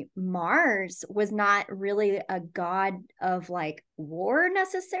originally Mars was not really a god of like war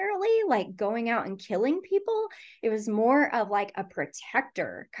necessarily, like going out and killing people. It was more of like a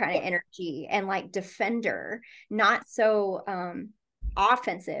protector kind of Yeah. energy and like defender, not so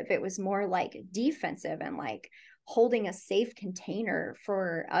offensive. It was more like defensive and like holding a safe container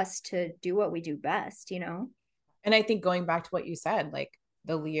for us to do what we do best, you know? And I think going back to what you said, like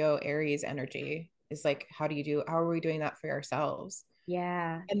the Leo Aries energy is like, how are we doing that for ourselves?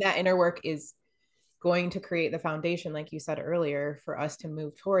 Yeah. And that inner work is going to create the foundation, like you said earlier, for us to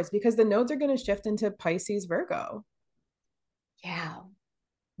move towards, because the nodes are going to shift into Pisces, Virgo. Yeah.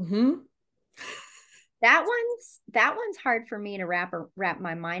 Mm-hmm. That one's hard for me to wrap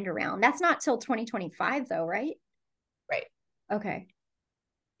my mind around. That's not till 2025 though, right? Right. Okay.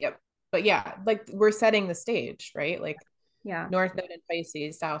 Yep. But yeah, like we're setting the stage, right? Like Yeah. North Node in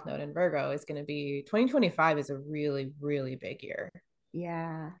Pisces, South Node in Virgo is going to be 2025 is a really, really big year.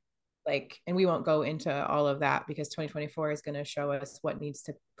 Yeah. Like, and we won't go into all of that because 2024 is going to show us what needs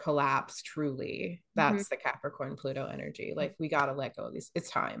to collapse truly. Mhm. That's the Capricorn Pluto energy. Like, we got to let go of these.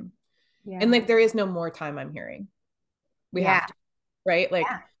 It's time. And Yeah. like, there is no more time, I'm hearing. We Yeah. have to, right? Like,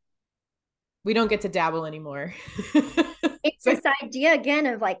 Yeah. we don't get to dabble anymore. It's So, this idea again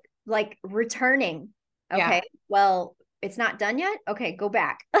of like returning. yeah. Okay. Well, it's not done yet. Okay, go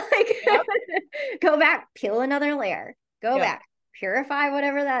back. Like Yep. go back, peel another layer. Go Yep. back. Purify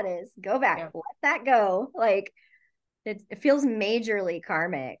whatever that is. Go back. Yep. Let that go. Like it feels majorly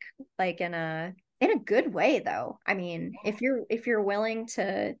karmic, like in a good way though. I mean, if you're willing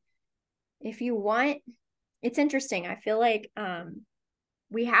to, if you want, it's interesting. I feel like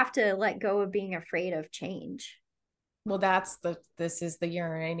we have to let go of being afraid of change. Well, this is the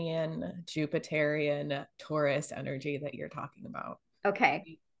Uranian, Jupiterian, Taurus energy that you're talking about.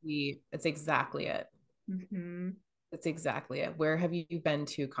 Okay. It's exactly it. Mm-hmm. It's exactly it. Where have you been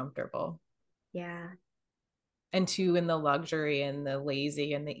too comfortable? Yeah. And too in the luxury and the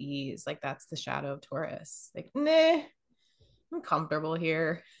lazy and the ease? Like that's the shadow of Taurus. Like, nah, I'm comfortable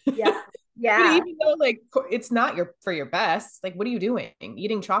here. Yeah. But Yeah. even though like it's not your for your best, like what are you doing?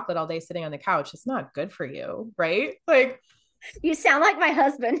 Eating chocolate all day sitting on the couch. It's not good for you, right? Like You sound like my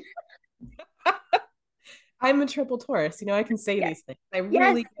husband. I'm a triple Taurus, I can say Yes. these things. I Yes.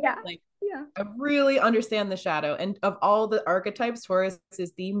 really Yeah. like Yeah. I really understand the shadow. And of all the archetypes, Taurus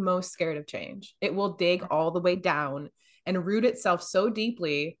is the most scared of change. It will dig all the way down and root itself so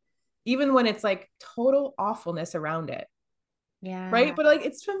deeply, even when it's like total awfulness around it. Right. Yeah. But like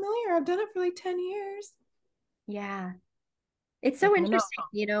it's familiar. I've done it for like 10 years. Yeah. It's so Like, no, no.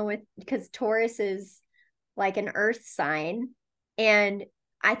 interesting, with because Taurus is like an earth sign. And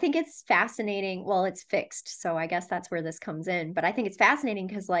I think it's fascinating. Well, it's fixed. So I guess that's where this comes in. But I think it's fascinating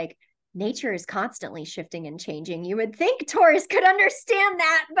because like nature is constantly shifting and changing. You would think Taurus could understand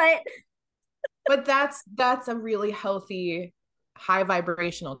that, but But that's a really healthy, high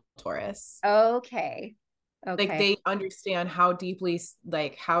vibrational Taurus. okay. Like Okay. they understand how deeply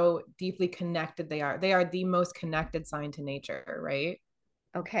connected they are. They are the most connected sign to nature, right?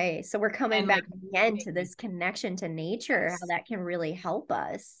 Okay. So we're coming And back like again to moving, this connection to nature, how yes. that can really help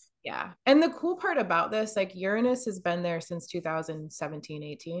us. Yeah. And the cool part about this, like Uranus has been there since 2017,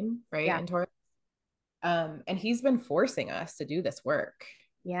 18, right? Yeah. In Taurus. And he's been forcing us to do this work,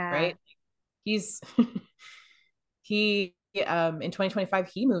 Yeah. right? He's he in 2025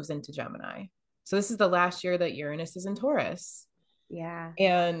 he moves into Gemini. So this is the last year that Uranus is in Taurus. Yeah.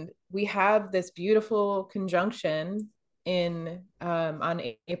 And we have this beautiful conjunction in on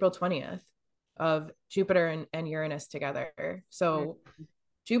April 20th of Jupiter and Uranus together. So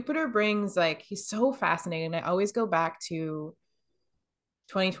Jupiter brings like he's so fascinating. I always go back to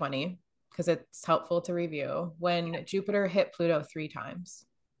 2020 because it's helpful to review when Jupiter hit Pluto 3 times.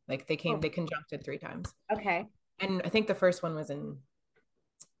 Like Oh, they conjuncted 3 times. okay. And I think the first one was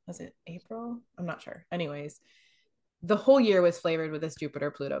it April? I'm not sure. Anyways, the whole year was flavored with this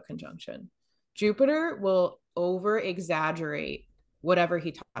Jupiter Pluto conjunction. Jupiter will over exaggerate whatever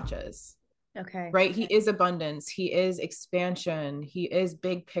he touches, Okay. right? He is abundance, he is expansion, he is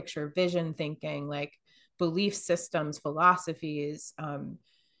big picture vision thinking, like belief systems, philosophies.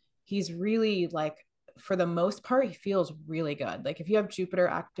 He's really like, for the most part, he feels really good. Like if you have Jupiter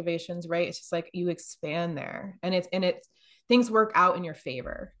activations, right? It's just like you expand there and it's things work out in your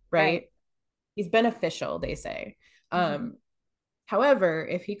favor, Right. right? He's beneficial, they say. Mhm. Um, However,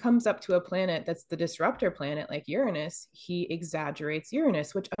 if he comes up to a planet that's the disruptor planet like Uranus, he exaggerates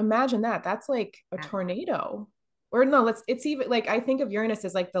Uranus, which imagine that. That's like a Yeah. tornado. Or no, it's even like I think of Uranus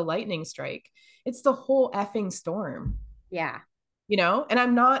as like the lightning strike. It's the whole effing storm, Yeah. you know? And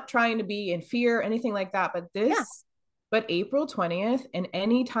I'm not trying to be in fear or anything like that, but Yeah. But April 20th and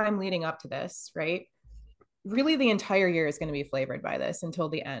any time leading up to this, right? Really, the entire year is going to be flavored by this until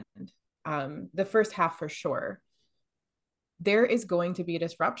the end. The first half for sure. There is going to be a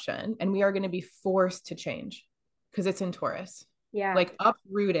disruption and we are going to be forced to change because it's in Taurus. Yeah. Like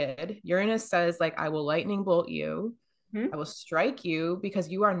uprooted. Uranus says, like, I will lightning bolt you. Mm-hmm. I will strike you because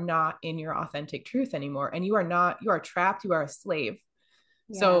you are not in your authentic truth anymore. And you are not, you are trapped, you are a slave.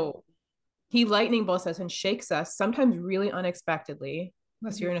 Yeah. So he lightning bolts us and shakes us, sometimes really unexpectedly,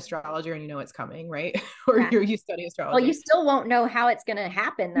 unless Mm-hmm. you're an astrologer and you know it's coming, right? Or Yeah. you study Well, you astrology. still won't know how it's going to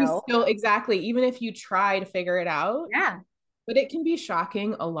happen, You though. still, exactly, even if you try to figure it out, Yeah. but it can be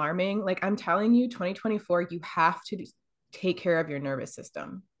shocking, alarming. Like I'm telling you, 2024, you have to take care of your nervous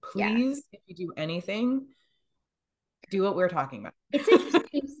system. Yeah. Please, if you do anything, do what we're talking It's about.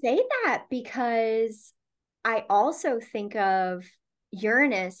 interesting you say that because I also think of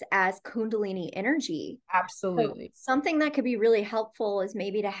Uranus as Kundalini energy. So Absolutely. something that could be really helpful is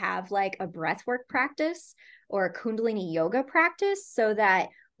maybe to have like a breathwork practice or a Kundalini yoga practice so that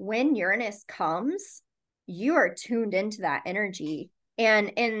when Uranus comes, you are tuned into that energy.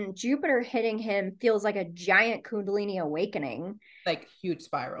 And Jupiter hitting him feels like a giant Kundalini awakening. Like huge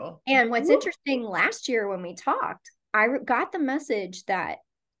spiral. And what's Woo. interesting, last year when we talked, I got the message that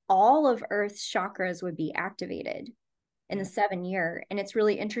all of Earth's chakras would be activated in the Yeah. 7 year. And it's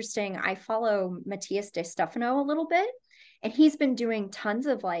really interesting. I follow Matthias De Stefano a little bit, and he's been doing tons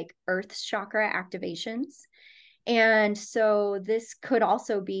of like Earth's chakra activations. And so this could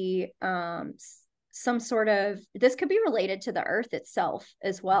also be some sort of, this could be related to the Earth itself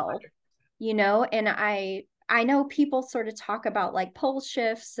as well, you know. And I know people sort of talk about like pole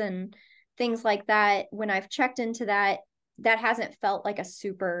shifts and things like that. When I've checked into that, that hasn't felt like a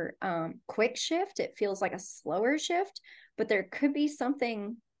super quick shift. It feels like a slower shift, but there could be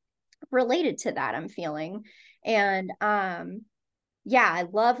something related to that, I'm feeling. And yeah, I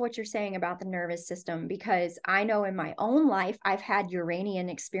love what you're saying about the nervous system, because I know in my own life I've had Uranian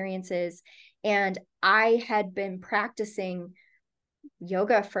experiences, and I had been practicing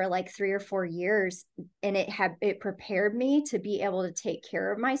yoga for like 3 or 4 years, and it prepared me to be able to take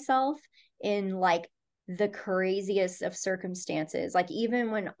care of myself in like the craziest of circumstances. Like even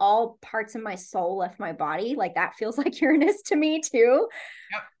when all parts of my soul left my body, like that feels like Uranus to me too.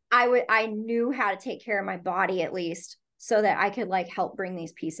 Yep. I knew how to take care of my body at least so that I could like help bring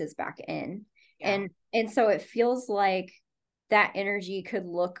these pieces back in. Yeah. And so it feels like that energy could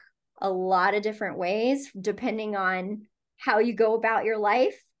look a lot of different ways depending on how you go about your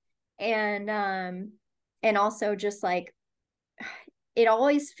life. And also just like it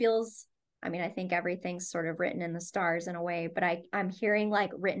always feels, I mean, I think everything's sort of written in the stars in a way, but I'm hearing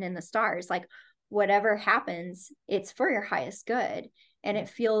like written in the stars, like whatever happens, it's for your highest good. And it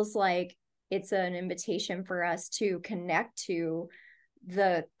feels like it's an invitation for us to connect to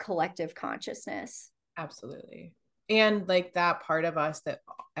the collective consciousness. Absolutely. And like that part of us that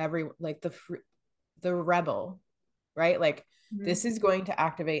like the rebel, right? Like Mm-hmm. this is going to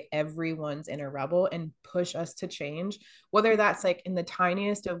activate everyone's inner rebel and push us to change, whether that's like in the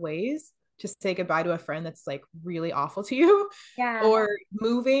tiniest of ways, to say goodbye to a friend that's like really awful to you, Yeah. or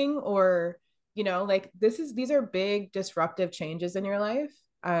moving, or like these are big disruptive changes in your life.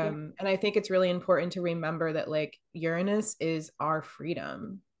 Yeah. And I think it's really important to remember that like Uranus is our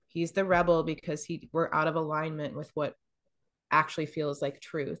freedom. He's the rebel because we're out of alignment with what actually feels like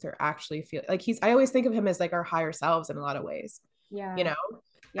truth, or actually feel like I always think of him as like our higher selves in a lot of ways, you Yeah. know?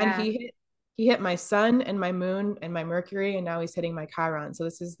 And Yeah. he hit my sun and my moon and my Mercury, and now he's hitting my Chiron. So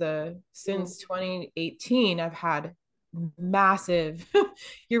this is since 2018, I've had massive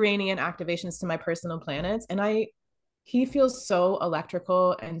Uranian activations to my personal planets. And he feels so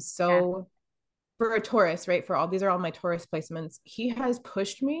electrical and Yeah. so, for a Taurus, right? For all these are all my Taurus placements. He has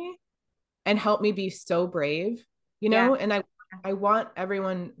pushed me and helped me be so brave, Yeah. and I want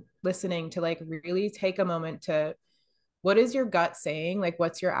everyone listening to like really take a moment to, what is your gut saying? Like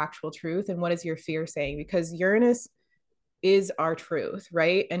what's your actual truth, and what is your fear saying? Because Uranus is our truth,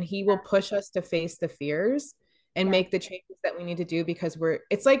 right? And he will push us to face the fears and Yeah. make the changes that we need to do, because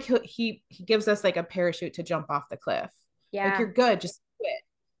it's like he gives us like a parachute to jump off the cliff. Like Yeah. you're good, just do it,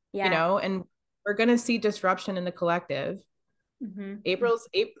 Yeah. and we're going to see disruption in the collective.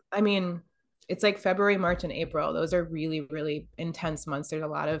 Mm-hmm. I mean, it's like February, March, and April. Those are really, really intense months. There's a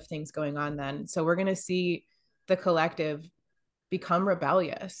lot of things going on then. So we're going to see the collective become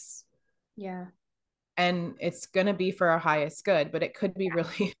rebellious, Yeah. and it's going to be for our highest good, but it could be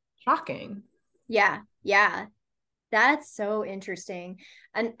really shocking. Yeah. Yeah. That's so interesting.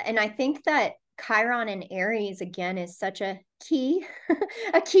 And I think that Chiron and Aries again is such a key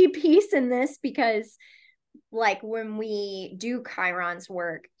a key piece in this, because like when we do Chiron's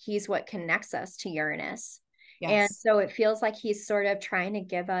work, he's what connects us to Uranus. And Yes. so it feels like he's sort of trying to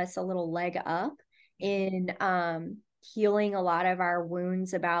give us a little leg up in healing a lot of our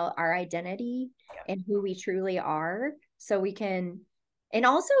wounds about our identity and who we truly are. So we can, and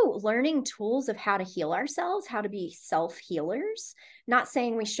also learning tools of how to heal ourselves, how to be self healers. Not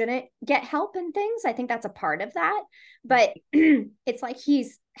saying we shouldn't get help and things. I think that's a part of that. But it's like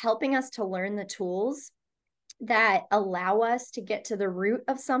he's helping us to learn the tools that allow us to get to the root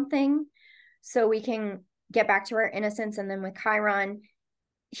of something so we can get back to our innocence. And then with Chiron,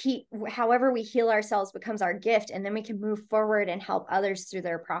 he, however we heal ourselves becomes our gift, and then we can move forward and help others through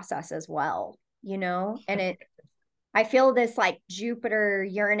their process as well, you know. And it, I feel this like Jupiter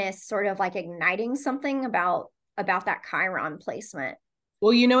Uranus sort of like igniting something about that Chiron placement.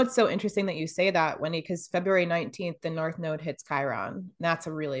 Well, you know, it's so interesting that you say that, Wendy, because February 19th, the North Node hits Chiron. That's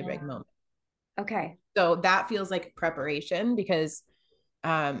a really big Yeah. moment. Okay. So that feels like preparation because,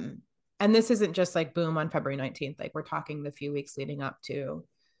 um, and this isn't just like boom on February 19th, like we're talking the few weeks leading up to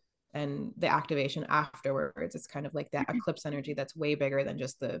and the activation afterwards. It's kind of like that eclipse energy that's way bigger than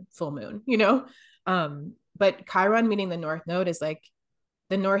just the full moon, you know? But Chiron meeting the North Node is like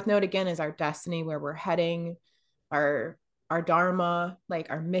the North Node again is our destiny, where we're heading, our our dharma, like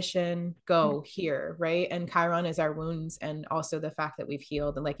our mission, go here, right? And Chiron is our wounds, and also the fact that we've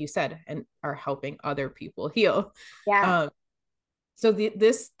healed, and like you said, and are helping other people heal. Yeah. um so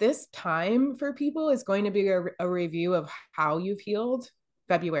this time for people is going to be a review of how you've healed.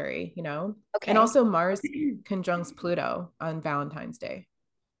 February, you know. And Okay. also Mars conjuncts Pluto on Valentine's Day,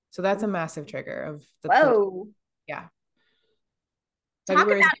 so that's a massive trigger of the Pluto. Whoa. Yeah, Talk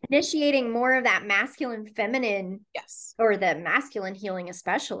February is, about initiating more of that masculine feminine, yes, or the masculine healing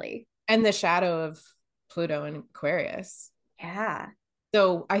especially. and the shadow of Pluto in Aquarius. Yeah.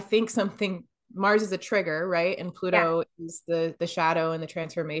 So I think something, Mars is a trigger, right? And Yeah. Pluto is the shadow and the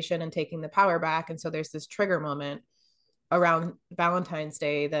transformation and taking the power back. And so there's this trigger moment around Valentine's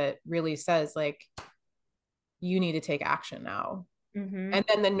Day that really says like you need to take action now. Mm-hmm. And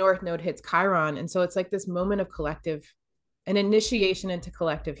then the North Node hits Chiron, and so it's like this moment of collective, an initiation into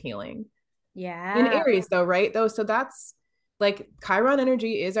collective healing in Yeah. Aries, though, right? Though, so that's like Chiron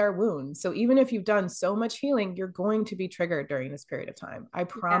energy is our wound. So even if you've done so much healing, you're going to be triggered during this period of time. I Yeah.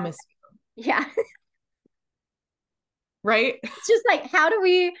 promise you. Yeah. Right? It's just like, how do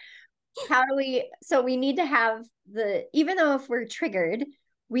we, so we need to have the, even though if we're triggered,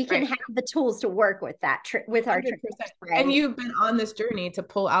 we can Right. have the tools to work with that, with our triggers, 100%. And right? you've been on this journey to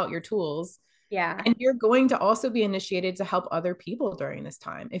pull out your tools. Yeah. And you're going to also be initiated to help other people during this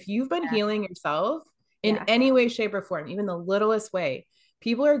time. If you've been Yeah. healing yourself in Yeah. any way, shape, or form, even the littlest way,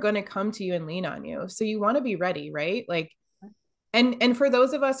 people are going to come to you and lean on you. So you want to be ready, right? Like, and for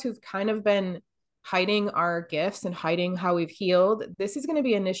those of us who've kind of been hiding our gifts and hiding how we've healed, this is going to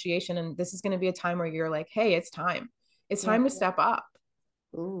be initiation, and this is going to be a time where you're like, hey, it's time. It's Yeah. time to step up,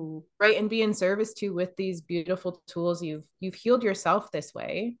 Ooh. right? And be in service to with these beautiful tools. You've healed yourself this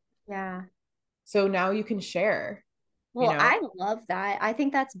way. Yeah. So now you can share, you Well, know? I love that. I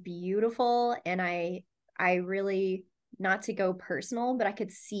think that's beautiful. And I really, not to go personal, but I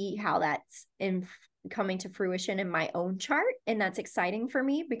could see how that's in coming to fruition in my own chart. And that's exciting for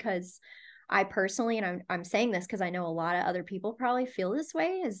me because I personally, and I'm saying this because I know a lot of other people probably feel this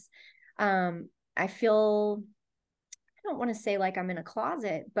way, is I feel, I don't want to say like I'm in a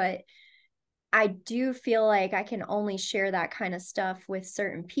closet, but I do feel like I can only share that kind of stuff with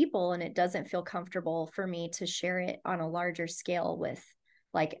certain people, and it doesn't feel comfortable for me to share it on a larger scale with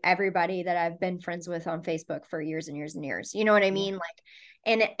like everybody that I've been friends with on Facebook for years and years and years. You know what I Yeah. mean?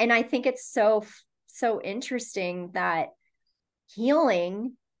 Like, and I think it's so interesting that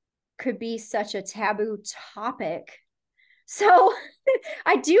healing could be such a taboo topic. So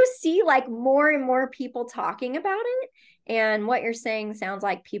I do see like more and more people talking about it. And what you're saying sounds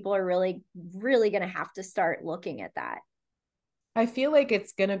like people are really, really going to have to start looking at that. I feel like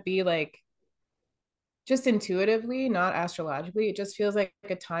it's going to be like just intuitively, not astrologically. It just feels like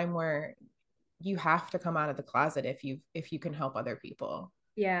a time where you have to come out of the closet if you can help other people.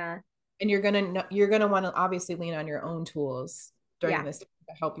 Yeah. And you're gonna want to obviously lean on your own tools during Yeah. this to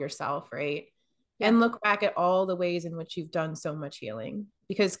help yourself, right? Yeah. And look back at all the ways in which you've done so much healing,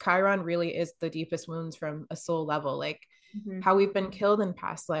 because Chiron really is the deepest wounds from a soul level, like Mm-hmm. how we've been killed in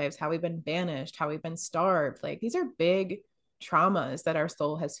past lives, how we've been banished, how we've been starved. Like these are big traumas that our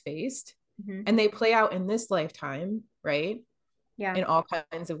soul has faced, Mm-hmm. and they play out in this lifetime, right? Yeah. In all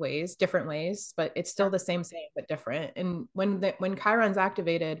kinds of ways, different ways, but it's Yeah. still the same but different. And when Chiron's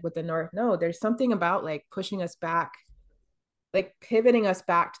activated with the North Node, there's something about like pushing us back, like pivoting us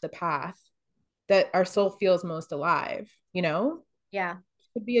back to the path that our soul feels most alive, you know? Yeah.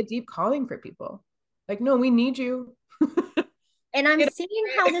 It could be a deep calling for people. Like, no, we need you. And I'm Get seeing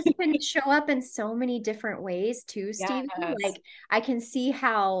how this can show up in so many different ways too, Stevie. yes. Like I can see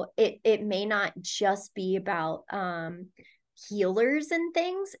how it may not just be about healers and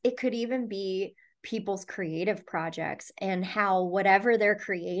things. It could even be people's creative projects and how whatever they're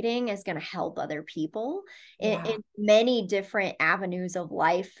creating is going to help other people Yeah. in many different avenues of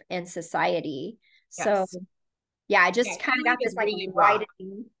life and society. So Yes. yeah, I Yeah. just kind of Healing got this is like really broad.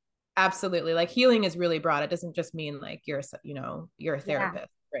 widening. Absolutely. Like healing is really broad. It doesn't just mean like you're a Yeah.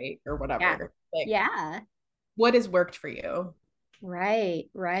 therapist, right? Or Yeah. whatever. Like Yeah. what has worked for you Right.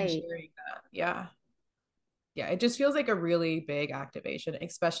 and Right. sharing that. Yeah. Yeah. It just feels like a really big activation,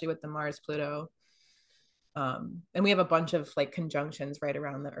 especially with the Mars Pluto. And we have a bunch of like conjunctions right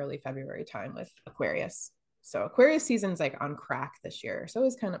around the early February time with Aquarius. So Aquarius season's like on crack this year. So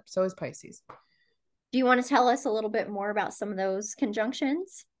is Pisces. Do you want to tell us a little bit more about some of those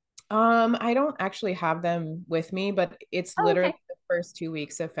conjunctions? I don't actually have them with me, but it's Oh, literally okay. the first 2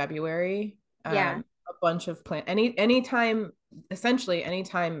 weeks of February. Yeah. A bunch of anytime, essentially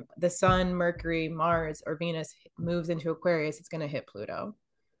anytime the Sun, Mercury, Mars, or Venus moves into Aquarius, it's going to hit Pluto.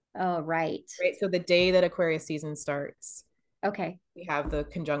 Oh, right. Right. So the day that Aquarius season starts, Okay. we have the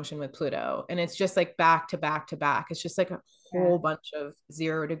conjunction with Pluto, and it's just like back to back to back. It's just like a Yeah. whole bunch of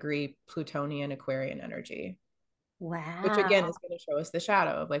 0 degree Plutonian Aquarian energy, which again Wow. is going to show us the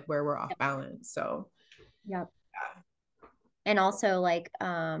shadow of like where we're off Yep. balance. So Yep. yeah. And also like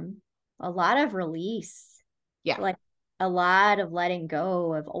a lot of release, Yeah. like a lot of letting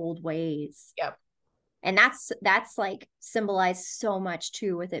go of old ways. Yep. And that's like symbolized so much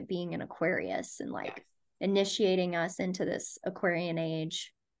too with it being an Aquarius and Yeah. like initiating us into this Aquarian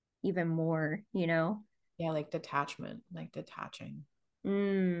age even more, you know? Yeah, like detachment, like detaching.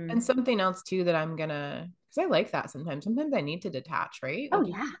 And Mm. something else too that I'm gonna, because I like that sometimes. Sometimes I need to detach, right? Oh Like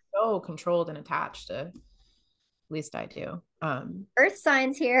you yeah. so controlled and attached to, at least I do. Earth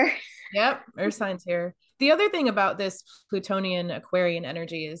signs here. Yep, earth signs here. The other thing about this Plutonian Aquarian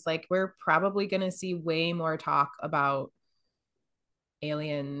energy is like we're probably gonna see way more talk about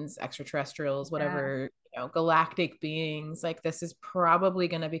aliens, extraterrestrials, Yeah. whatever, galactic beings. Like this is probably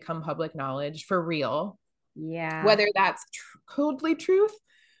gonna become public knowledge for real. Yeah. Whether that's totally truth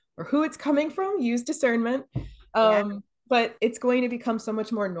or who it's coming from, use discernment. Yeah. But it's going to become so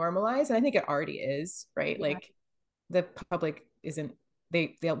much more normalized. And I think it already is, right? Yeah. Like the public isn't,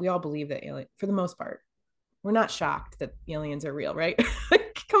 we all believe that alien, for the most part, we're not shocked that aliens are real, right?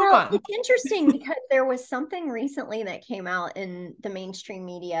 Come Well, on. it's interesting because there was something recently that came out in the mainstream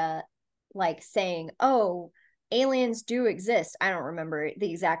media, like saying, "Oh, aliens do exist." I don't remember the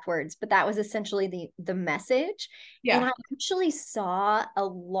exact words, but that was essentially the message. And Yeah. I actually saw a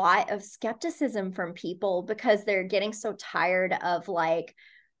lot of skepticism from people because they're getting so tired of like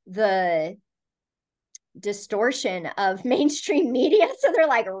the distortion of mainstream media, so they're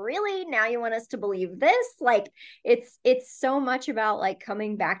like, really, now you want us to believe this? Like it's so much about like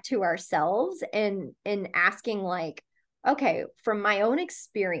coming back to ourselves and asking like, okay, from my own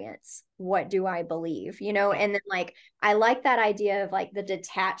experience, what do I believe, you know? Yeah. And then like I like that idea of like the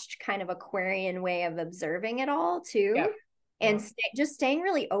detached kind of Aquarian way of observing it all Yeah. too, Yeah. and just staying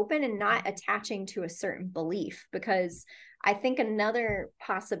really open and not attaching to a certain belief. Because I think another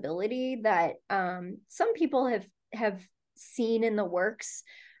possibility that some people have seen in the works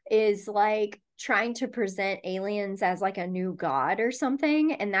is like trying to present aliens as like a new god or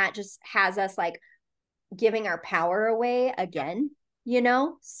something, and that just has us like giving our power away Yeah. again, you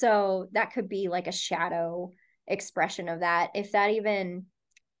know? So that could be like a shadow expression of that, if that even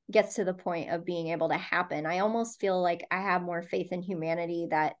gets to the point of being able to happen. I almost feel like I have more faith in humanity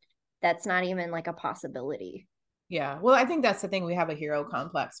that that's not even like a possibility. Yeah. Well, I think that's the thing. We have a hero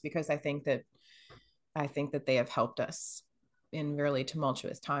complex because I think that they have helped us in really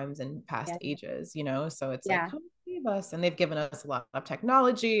tumultuous times in past Yeah. ages, so it's like, Yeah. come save us. And they've given us a lot of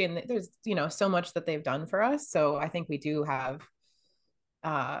technology, and there's, so much that they've done for us. So I think we do have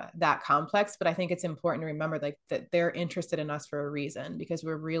that complex, but I think it's important to remember like that they're interested in us for a reason because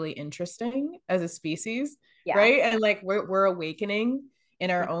we're really interesting as a species, Yeah. right? And like we're awakening in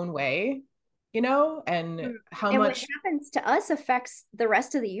our Yeah. own way, and how And what much happens to us affects the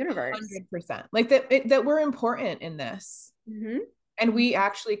rest of the universe. 100%, like that we're important in this, Mm-hmm. and Mm-hmm. we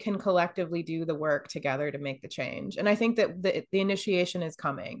actually can collectively do the work together to make the change. And I think that the initiation is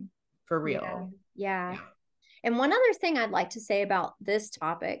coming for Yeah. real. Yeah. Yeah. And one other thing I'd like to say about this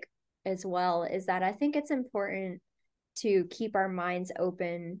topic as well is that I think it's important to keep our minds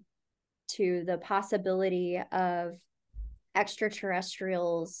open to the possibility of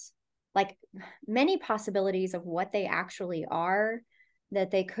extraterrestrials like many possibilities of what they actually are,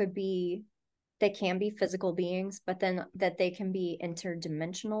 that they can be physical beings, but then that they can be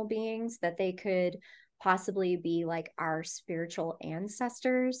interdimensional beings, that they could possibly be like our spiritual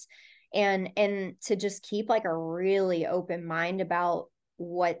ancestors, and to just keep like a really open mind about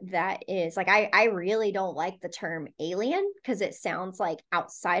what that is. Like I really don't like the term alien because it sounds like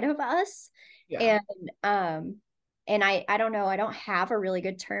outside of us. Yeah. And um and I don't know, I don't have a really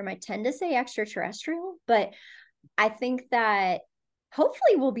good term. I tend to say extraterrestrial, but I think that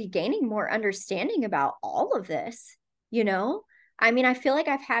hopefully we'll be gaining more understanding about all of this, you know? I mean, I feel like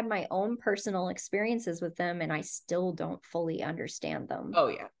I've had my own personal experiences with them and I still don't fully understand them, Oh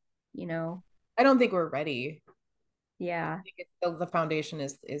yeah. you know? I don't think we're ready. Yeah. Think the foundation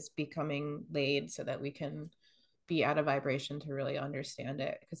is becoming laid so that we can be at a vibration to really understand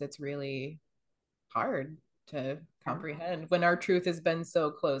it, because it's really hard to comprehend when our truth has been so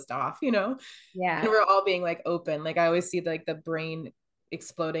closed off, and Yeah. we're all being like open. Like I always see like the brain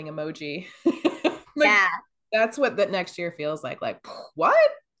exploding emoji. Like Yeah. that's what that next year feels like what,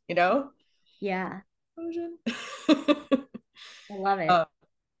 you know Yeah. explosion. I love it. uh,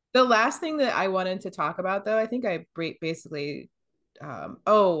 the last thing that I wanted to talk about, though, I think I basically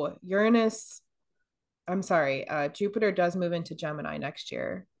Uranus, I'm sorry, Jupiter does move into Gemini next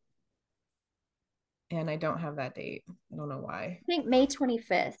year, and I don't have that date. I don't know why. I think May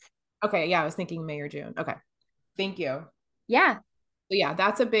 25th. Okay, yeah, I was thinking May or June. Okay, thank you. Yeah. But yeah,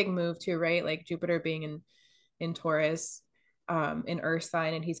 that's a big move too, right? Like Jupiter being in Taurus, in Earth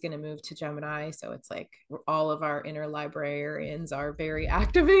sign, and he's going to move to Gemini. So it's like all of our inner librarians are very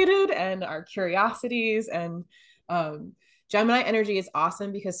activated, and our curiosities, and um, Gemini energy is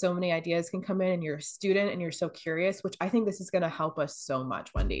awesome because so many ideas can come in, and you're a student and you're so curious, which I think this is going to help us so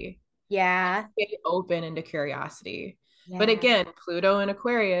much, Wendy. Yeah. Stay open into curiosity. But Yeah. again, Pluto in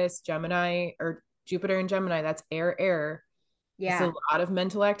Aquarius, Gemini, or Jupiter in Gemini, that's air. It's a Yeah. lot of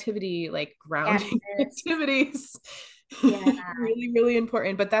mental activity, like grounding Yes. activities. Yeah. Really, really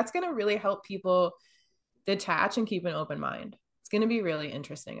important. But that's going to really help people detach and keep an open mind. It's going to be really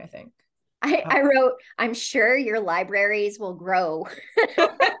interesting, I think. I wrote, I'm sure your libraries will grow.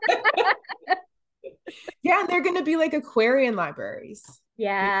 Yeah, and they're going to be like Aquarian libraries.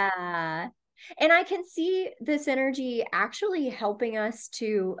 Yeah. And I can see this energy actually helping us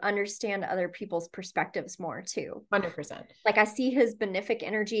to understand other people's perspectives more too. 100%. Like I see his benefic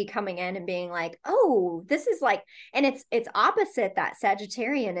energy coming in and being like, "Oh, this is like," and it's opposite that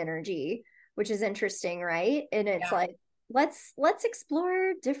Sagittarian energy, which is interesting, right? And it's Yeah, like, let's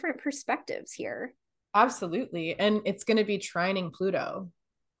explore different perspectives here. absolutely. And it's going to be trining Pluto.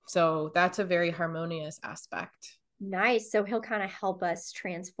 So that's a very harmonious aspect. Nice. So he'll kind of help us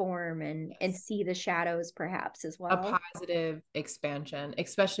transform and Yes. see the shadows perhaps as A well. positive expansion,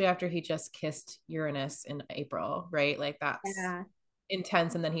 especially after he just kissed Uranus in April, right? Like that's Yeah.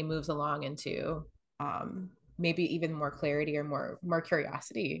 intense, and then he moves along into maybe even more clarity, or more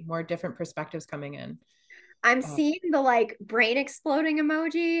curiosity, more different perspectives coming in. I'm Uh, seeing the like brain exploding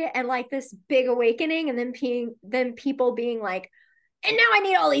emoji and like this big awakening and then people being like, and now I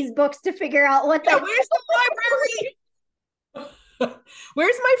need all these books to figure out what yeah, the where's the library?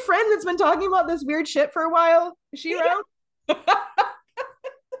 Where's my friend that's been talking about this weird shit for a while? Is she around?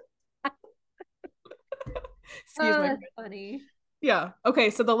 Excuse Oh, my. that's funny. Yeah. Okay.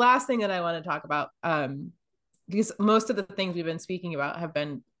 So the last thing that I want to talk about, because most of the things we've been speaking about have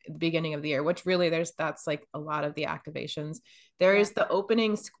been at the beginning of the year, which really that's like a lot of the activations. There Yeah. is the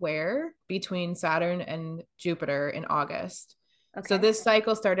opening square between Saturn and Jupiter in August. So Okay. this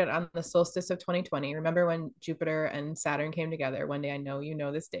cycle started on the solstice of 2020. Remember when Jupiter and Saturn came together? One day, I know you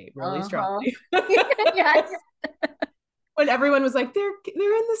know this date really Uh-huh. strongly. Yes. When everyone was like, they're in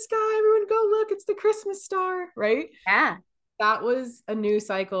the sky, everyone go look, it's the Christmas star, right? Yeah. That was a new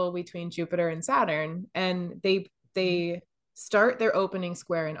cycle between Jupiter and Saturn, and they start their opening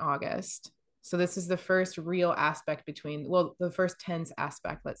square in August. So this is the first real aspect between, well, the first tense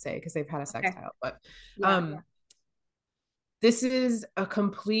aspect, let's say, because they've had a Okay. sextile, but Yeah. um this is a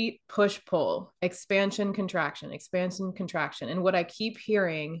complete push pull, expansion contraction, expansion contraction. And what I keep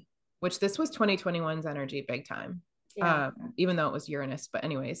hearing, which this was 2021's energy big time, Yeah. even though it was Uranus, but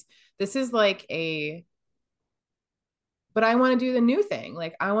anyways, this is like but I want to do the new thing.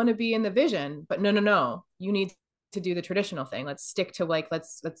 Like I want to be in the vision, but no. You need to do the traditional thing. Let's stick to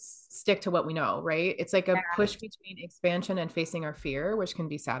let's stick to what we know, right? It's like a Yeah. push between expansion and facing our fear, which can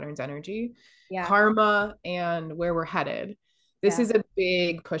be Saturn's energy, Yeah. karma, and where we're headed. This Yeah. is a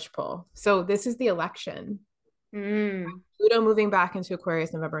big push pull. So this is the election. Mm. Pluto moving back into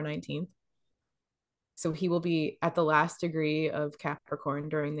Aquarius November 19th. So he will be at the last degree of Capricorn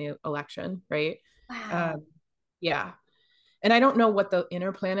during the election, right? Wow. Um, yeah. And I don't know what the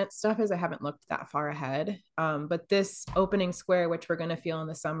inner planet stuff is. I haven't looked that far ahead. But this opening square, which we're going to feel in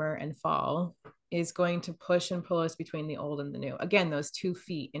the summer and fall, is going to push and pull us between the old and the new. Again, those 2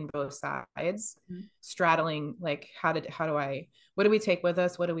 feet in both sides, straddling like what do we take with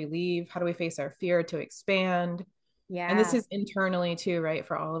us? What do we leave? How do we face our fear to expand? And this Yeah. is internally too, right,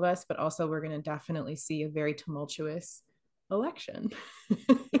 for all of us, but also we're going to definitely see a very tumultuous election.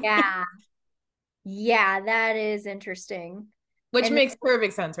 Yeah. Yeah, that is interesting. Which And makes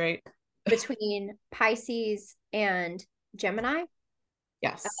perfect sense, right? between Pisces and Gemini.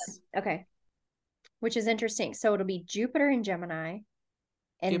 Yes. Okay. Which is interesting. So it'll be Jupiter in Gemini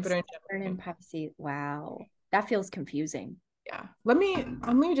and Jupiter and Saturn in Gemini. Pisces. Wow. That feels confusing. Yeah. Let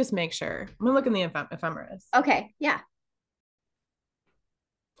me just make sure. I'm gonna look in the ephemeris. Okay. Yeah.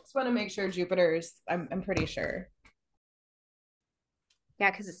 Just want to make sure Jupiter's. I'm pretty sure. Yeah,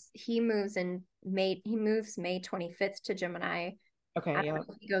 because he moves in May. He moves May 25th to Gemini. I Okay. don't Yeah. know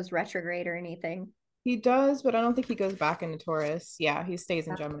if he goes retrograde or anything. He does, but I don't think he goes back into Taurus. Yeah, he stays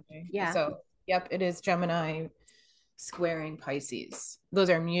in Yeah. Gemini. Yeah. So, yep, it is Gemini squaring Pisces. Those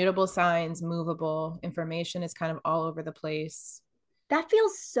are mutable signs, movable. Information is kind of all over the place. That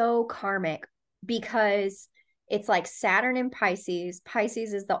feels so karmic because it's like Saturn in Pisces.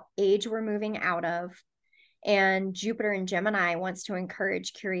 Pisces is the age we're moving out of. And Jupiter in Gemini wants to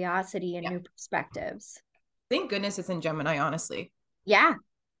encourage curiosity and Yeah. new perspectives. Thank goodness it's in Gemini, honestly. Yeah.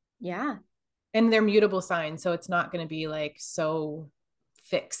 Yeah. And they're mutable signs, so it's not going to be like so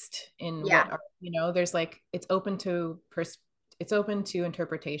fixed in Yeah. what are, there's like it's open to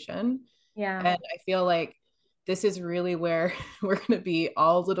interpretation. Yeah. And I feel like this is really where we're going to be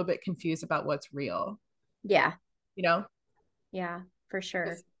all a little bit confused about what's real, Yeah. you know? Yeah. For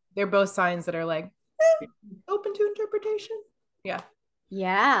sure. They're both signs that are like open to interpretation. Yeah.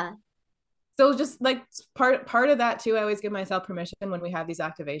 Yeah. So just like part of that too, I always give myself permission when we have these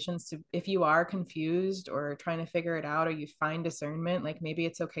activations to, if you are confused or trying to figure it out or you find discernment, like maybe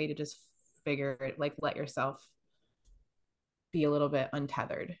it's okay to just figure it, like let yourself be a little bit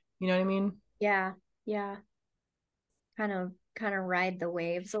untethered. You know what I mean? Yeah. Yeah. Kind of ride the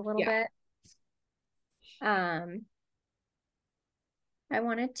waves a little Yeah. bit. Um, I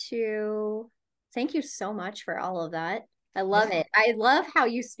wanted to thank you so much for all of that. I love Yeah. it. I love how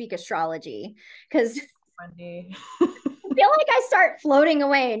you speak astrology because Wendy. I feel like I start floating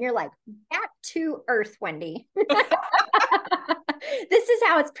away and you're like, back to Earth, Wendy. This is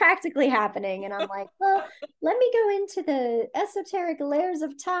how it's practically happening. And I'm like, well, let me go into the esoteric layers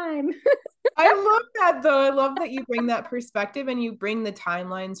of time. I love that though. I love that you bring that perspective and you bring the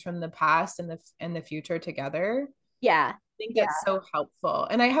timelines from the past and the future together. Yeah. I think Yeah. that's so helpful.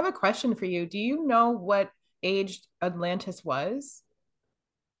 And I have a question for you. Do you know what age Atlantis was?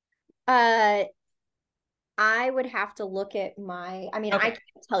 Uh, I would have to look at I mean, I Okay.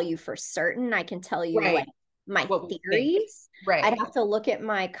 can't tell you for certain. I can tell you like Right. my What we think. theories. I'd Right. have to look at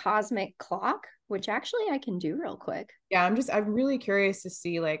my cosmic clock, which actually I can do real quick. Yeah, I'm really curious to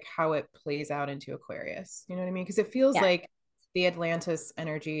see like how it plays out into Aquarius. You know what I mean? Because it feels Yeah. like the Atlantis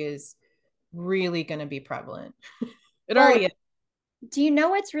energy is really going to be prevalent. It Well, already is. do you know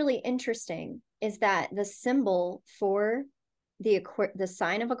what's really interesting is that the symbol for the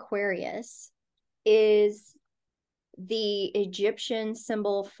sign of Aquarius is the Egyptian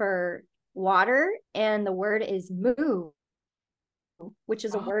symbol for water, and the word is mu, which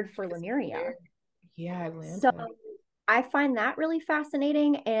is a Oh, word for Lemuria. yeah, So Atlantis. I find that really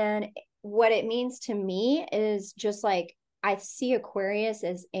fascinating. And what it means to me is just like I see Aquarius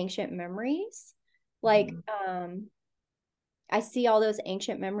as ancient memories. Like, Mhm. I see all those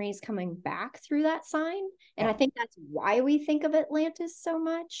ancient memories coming back through that sign. And I Yeah. think that's why we think of Atlantis so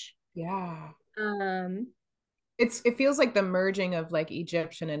much. Yeah. Um, It feels like the merging of like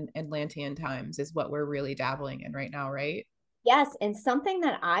Egyptian and Atlantean times is what we're really dabbling in right now, right? yes. And something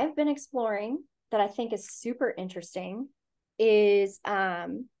that I've been exploring that I think is super interesting is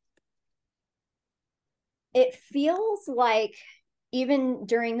it feels like even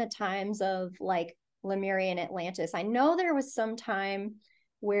during the times of like Lemuria and Atlantis, I know there was some time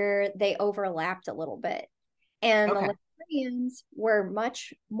where they overlapped a little bit. And the Okay. Lemurians were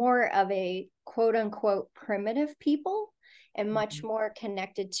much more of a quote unquote primitive people and much Mhm. more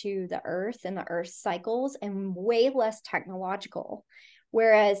connected to the earth and the earth cycles and way less technological.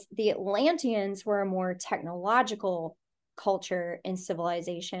 Whereas the Atlanteans were a more technological culture and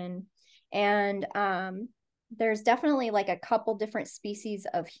civilization. And there's definitely like a couple different species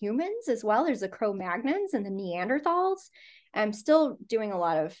of humans as well. There's the Cro-Magnons and the Neanderthals. I'm still doing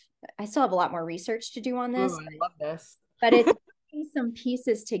I still have a lot more research to do on Ooh, this, I love this. but it's putting some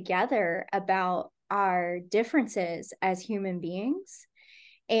pieces together about our differences as human beings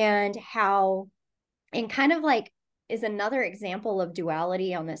and how, and kind of like is another example of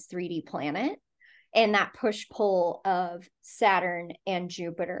duality on this 3D planet and that push pull of Saturn and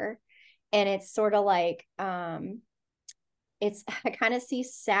Jupiter. And it's sort of like, I kind of see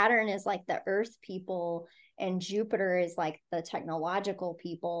Saturn as like the earth people and Jupiter is like the technological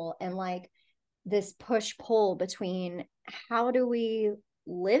people, and like this push pull between how do we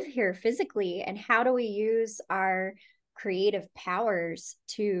live here physically and how do we use our creative powers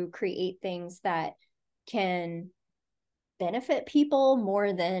to create things that can benefit people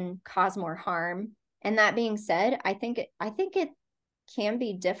more than cause more harm. And that being said, I think it can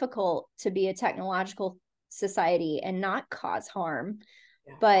be difficult to be a technological society and not cause harm.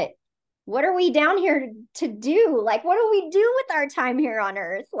 Yeah. But what are we down here to do? Like, what do we do with our time here on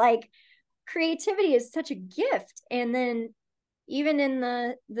Earth? Like, creativity is such a gift. And then even in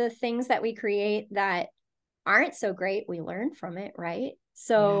the things that we create that aren't so great, we learn from it, right? Yeah.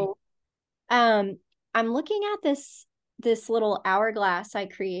 So I'm looking at this little hourglass I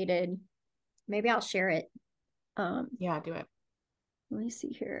created. Maybe I'll share it. Um, Yeah, do it. let me see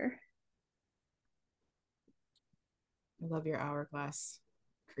here. I love your hourglass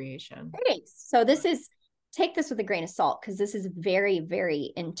creation. Okay, so this is, take this with a grain of salt because this is very,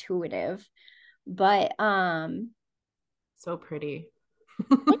 very intuitive. But So pretty.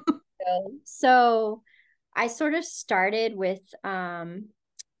 so I sort of started with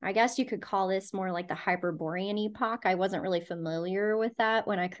I guess you could call this more like the Hyperborean epoch. I wasn't really familiar with that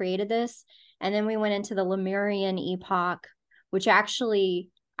when I created this. And then we went into the Lemurian epoch, which actually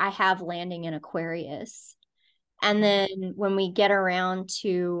I have landing in Aquarius. And then when we get around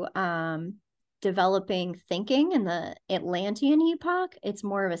to developing thinking in the Atlantean epoch, it's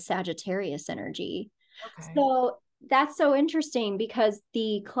more of a Sagittarius energy. Okay. So that's so interesting because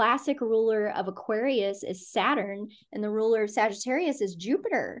the classic ruler of Aquarius is Saturn and the ruler of Sagittarius is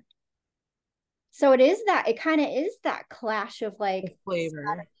Jupiter. So it kind of is that clash of The like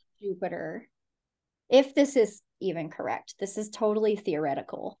flavor. Jupiter. If this is even correct, this is totally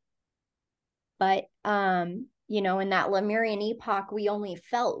theoretical. But in that Lemurian epoch, we only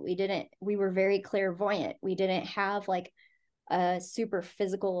felt, we were very clairvoyant. We didn't have like a super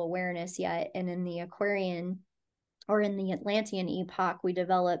physical awareness yet. And in the Aquarian or in the Atlantean epoch, we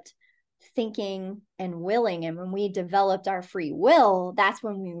developed thinking and willing. And when we developed our free will, that's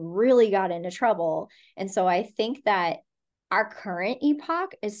when we really got into trouble. And so I think that our current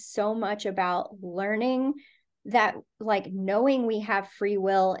epoch is so much about learning that, like, knowing we have free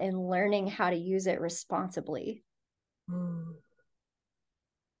will and learning how to use it responsibly. Mm.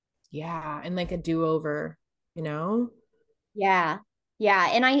 Yeah, and like a do-over, you know? Yeah. Yeah.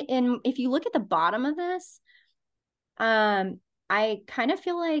 And if you look at the bottom of this, I kind of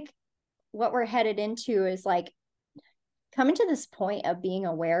feel like what we're headed into is like coming to this point of being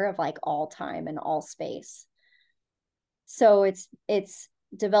aware of like all time and all space. So it's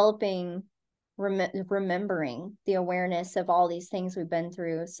developing, remembering the awareness of all these things we've been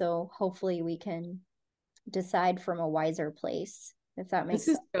through. So hopefully we can decide from a wiser place, if that This makes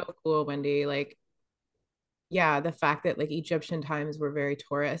is sense. so cool, Wendy. Like, yeah, the fact that like Egyptian times were very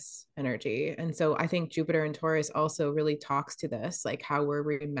Taurus energy. And so I think Jupiter and Taurus also really talks to this, like how we're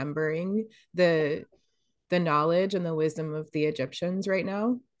remembering the knowledge and the wisdom of the Egyptians right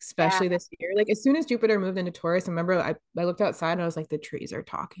now, Yeah. especially this year. Like as soon as Jupiter moved into Taurus, I remember I looked outside and I was like, the trees are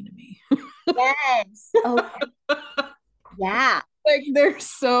talking to me. Yes. Oh, yeah. Like they're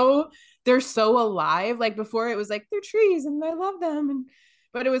so alive. Like before it was like they're trees and I love them. And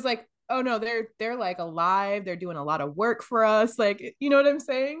but it was like, oh no, they're like alive. They're doing a lot of work for us. Like, you know what I'm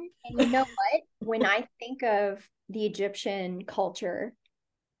saying? And you know what? When I think of the Egyptian culture,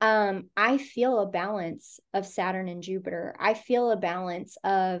 I feel a balance of Saturn and Jupiter. I feel a balance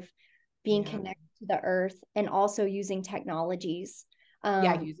of being Yeah. connected to the earth and also using technologies.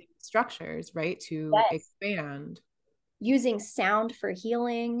 Yeah, Um, using structures, right, to yes, expand. using sound for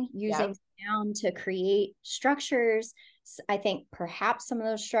healing, Yep. using sound to create structures. I think perhaps some of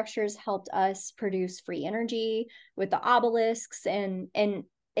those structures helped us produce free energy with the obelisks, and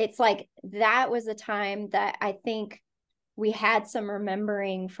it's like that was a time that I think we had some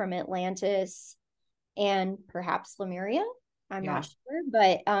remembering from Atlantis and perhaps Lemuria. I'm not Yeah. sure,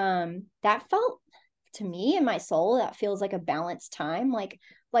 but that felt to me in my soul that feels like a balanced time, like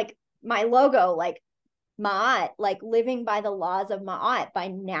my logo, like Ma'at, like living by the laws of Ma'at, by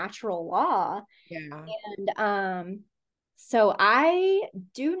natural law. Yeah. And so I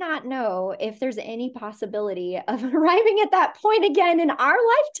do not know if there's any possibility of arriving at that point again in our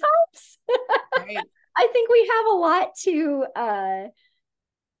lifetimes. Right. I think we have a lot to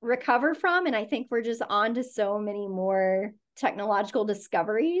recover from, and I think we're just on to so many more technological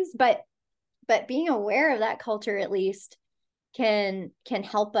discoveries. But being aware of that culture at least can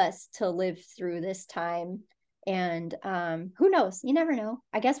help us to live through this time. And who knows? You never know.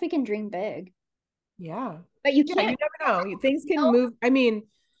 I guess we can dream big, Yeah. but you Yeah, can't. you never know. Things can move. I mean,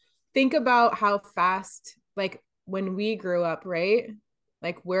 think about how fast, like when we grew up, right?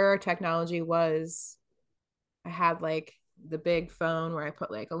 Like where our technology was. I had like the big phone where I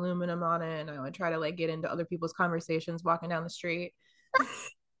put like aluminum on it and I would try to like get into other people's conversations walking down the street.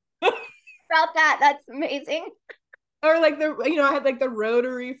 About that. That's amazing. Or like I had like the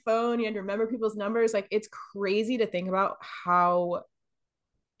rotary phone. You had to remember people's numbers. Like it's crazy to think about how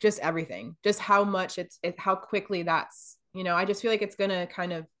just everything, just how much how quickly I just feel like it's gonna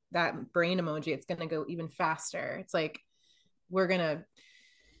kind of that brain emoji, it's gonna go even faster. It's like we're gonna,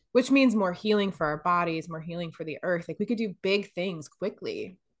 which means more healing for our bodies, more healing for the earth. Like we could do big things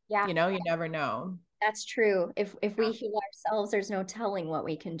quickly. Yeah, You never know. that's true. If we Yeah. heal ourselves, there's no telling what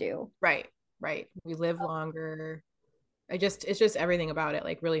we can do. Right, right. We live longer. It's just everything about it,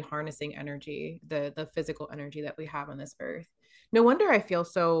 like really harnessing energy, the physical energy that we have on this earth. No wonder I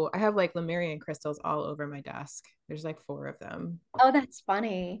have like Lemurian crystals all over my desk. There's like four of them. Oh, that's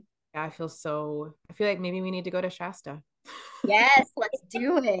funny. Yeah, I feel like maybe we need to go to Shasta. Yes, let's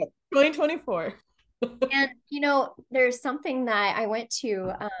do it. 2024. And there's something that I went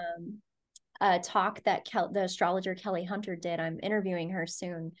to a talk that the astrologer Kelly Hunter did. I'm interviewing her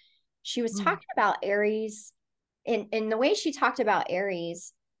soon. She was Mm. talking about Aries, and the way she talked about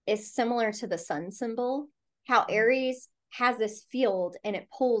Aries is similar to the sun symbol. How Aries has this field and it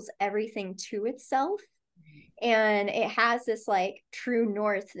pulls everything to itself, and it has this like true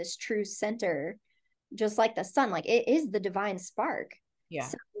north, this true center, just like the sun. Like it is the divine spark. Yeah.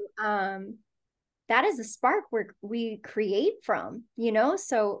 So um that is a spark we create from,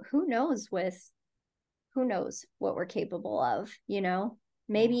 so who knows what we're capable of, Yeah.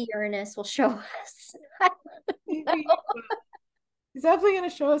 maybe Uranus will show us. Maybe. He's definitely going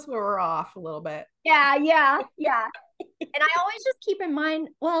to show us where we're off a little bit. Yeah. And I always just keep in mind,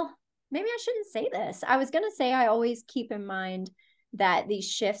 well, maybe I shouldn't say this. I was going to say I always keep in mind that these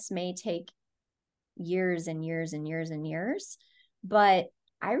shifts may take years and years and years and years, but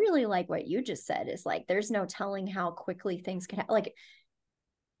I really like what you just said, is like there's no telling how quickly things can like,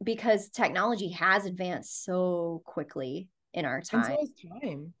 because technology has advanced so quickly in our And so time. is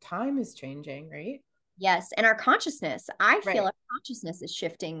time. Time is changing, right? Yes, and our consciousness, I feel Right. our consciousness is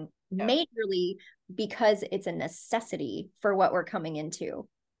shifting Yep. majorly because it's a necessity for what we're coming into.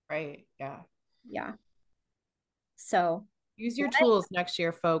 Right. Yeah. Yeah. So, Use your tools next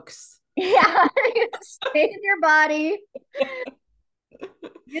year, folks. yeah, stay in your body.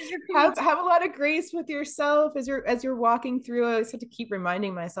 Use your creativity. Have a lot of grace with yourself as you're walking through. I just have to keep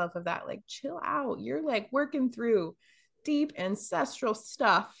reminding myself of that. Like, chill out. You're like working through deep ancestral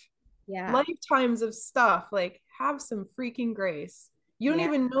stuff, Yeah. lifetimes of stuff. Like, have some freaking grace. You don't Yeah.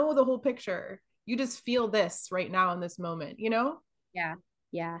 even know the whole picture. You just feel this right now in this moment, Yeah.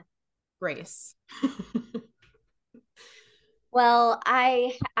 Yeah. Grace. Well,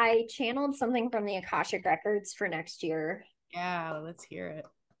 I channeled something from the Akashic Records for next year. Yeah, let's hear it.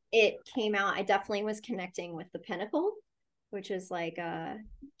 It came out, I definitely was connecting with the Pinnacle, which is like a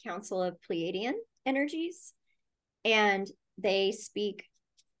council of Pleiadian energies, and they speak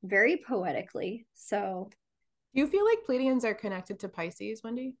very poetically. So, Do you feel like Pleiadians are connected to Pisces,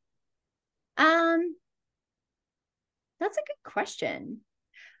 Wendy? um, that's a good question.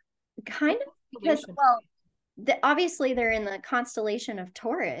 Kind of, because, Relation. well, obviously they're in the constellation of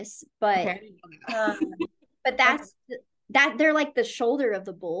Taurus, but Okay, I didn't know um, that. but That's that they're like the shoulder of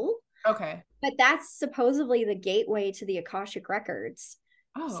the bull. okay. But that's supposedly the gateway to the Akashic records.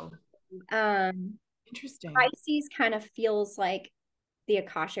 So, Oh, um, interesting. Pisces kind of feels like the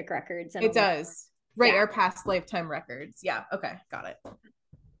Akashic records in a It way. does. Right, Yeah. our past lifetime records. Yeah, okay, got it.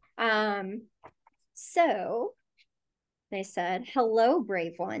 Um, so they said, "Hello,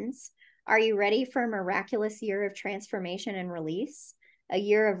 brave ones. Are you ready for a miraculous year of transformation and release? A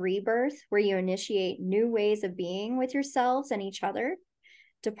year of rebirth where you initiate new ways of being with yourselves and each other,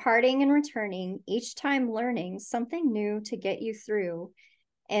 departing and returning, each time learning something new to get you through,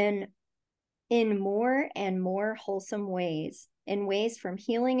 and in more and more wholesome ways, in ways from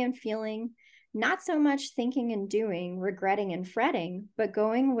healing and feeling Not so much thinking and doing, regretting and fretting, but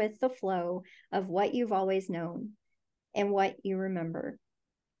going with the flow of what you've always known and what you remember.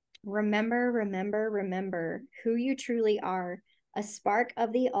 Remember, remember, remember who you truly are, a spark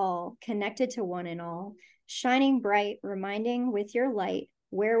of the all, connected to one and all, shining bright, reminding with your light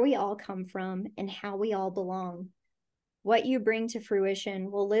where we all come from and how we all belong. What you bring to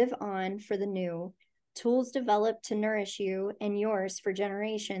fruition will live on for the new, tools developed to nourish you and yours for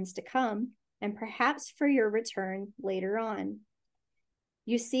generations to come, and perhaps for your return later on.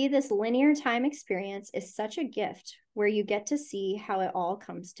 You see, this linear time experience is such a gift where you get to see how it all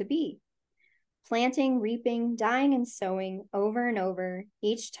comes to be. Planting, reaping, dying, and sowing over and over,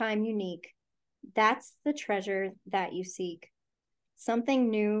 each time unique. That's the treasure that you seek. Something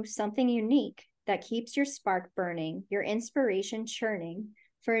new, something unique that keeps your spark burning, your inspiration churning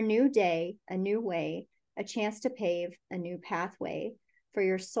for a new day, a new way, a chance to pave a new pathway, for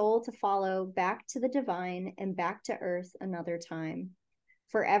your soul to follow back to the divine and back to earth another time.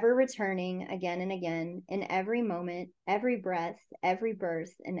 Forever returning again and again in every moment, every breath, every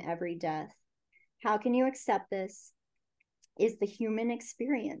birth, and every death. How can you accept this? Is the human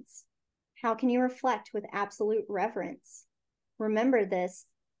experience. How can you reflect with absolute reverence? Remember this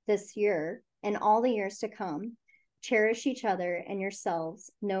year and all the years to come. Cherish each other and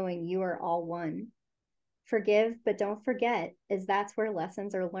yourselves, knowing you are all one. Forgive, but don't forget, as that's where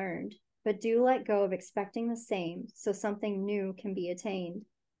lessons are learned. But do let go of expecting the same so something new can be attained.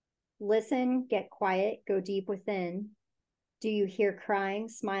 Listen, get quiet, go deep within. Do you hear crying,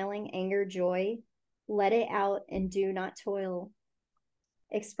 smiling, anger, joy? Let it out and do not toil.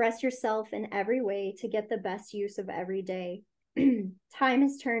 Express yourself in every way to get the best use of every day. Time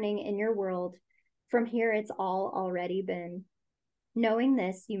is turning in your world. From here, it's all already been. Knowing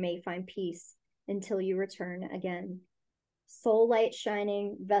this, you may find peace until you return again. Soul light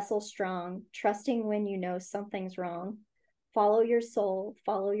shining, vessel strong, trusting when you know something's wrong. Follow your soul,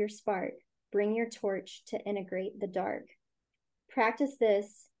 follow your spark. Bring your torch to integrate the dark. Practice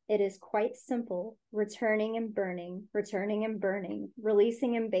this. It is quite simple. Returning and burning, releasing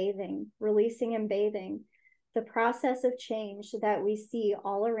and bathing, releasing and bathing. The process of change that we see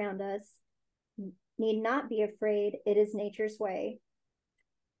all around us. Need not be afraid. It is nature's way.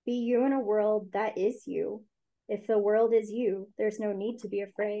 Be you in a world that is you. If the world is you, there's no need to be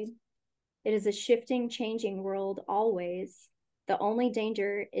afraid. It is a shifting, changing world always. The only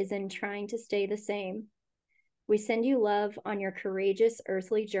danger is in trying to stay the same. We send you love on your courageous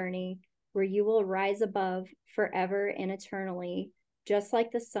earthly journey where you will rise above forever and eternally, just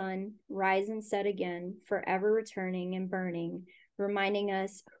like the sun, rise and set again, forever returning and burning, reminding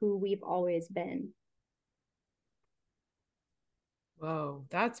us who we've always been. Whoa,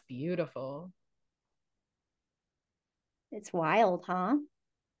 that's beautiful. It's wild, huh?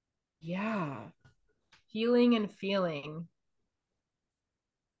 Yeah. Healing and feeling.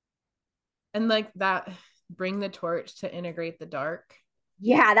 And like that, bring the torch to integrate the dark.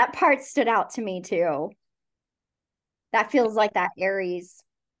 Yeah, that part stood out to me too. That feels like that Aries,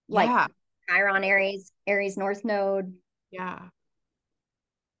 like Yeah. Chiron Aries North Node. Yeah.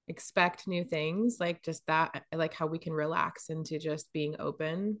 Expect new things, like just that, like how we can relax into just being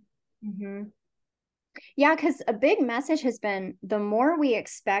open. Mm-hmm. Yeah, because a big message has been the more we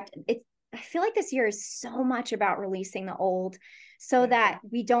expect it. I feel like this year is so much about releasing the old so Yeah. that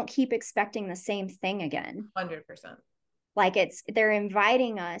we don't keep expecting the same thing again. 100%. Like they're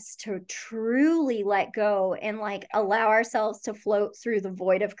inviting us to truly let go and like allow ourselves to float through the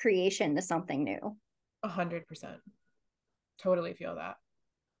void of creation to something new. 100%. Totally feel that.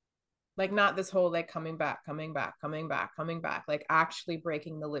 Like not this whole like coming back, coming back, coming back, coming back, like actually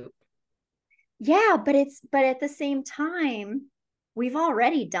breaking the loop. Yeah, but at the same time, we've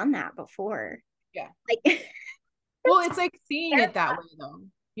already done that before. Yeah. Like Well, it's like seeing it that way though.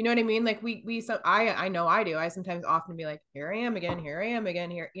 You know what I mean? Like we so I know I do. I sometimes often be like, here I am again, here I am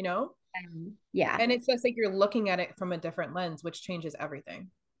again, here, you know? yeah. And it's just like you're looking at it from a different lens, which changes everything.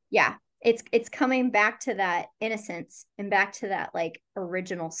 Yeah. It's coming back to that innocence and back to that like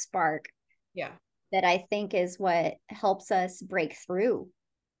original spark Yeah. that I think is what helps us break through,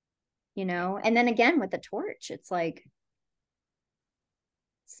 you know? And then again with the torch, it's like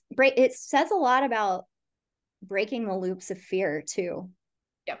it says a lot about breaking the loops of fear too.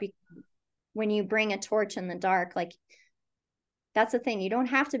 Yeah. When you bring a torch in the dark, like that's the thing. You don't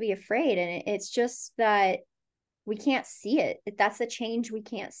have to be afraid. And it's just that we can't see it. That's the change we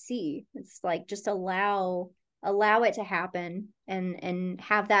can't see. It's like just allow it to happen and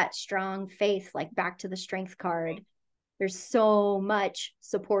have that strong faith, like back to the strength card. There's so much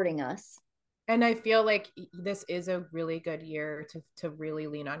supporting us. And I feel like this is a really good year to really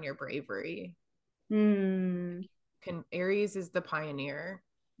lean on your bravery. Hmm. Aries is the pioneer.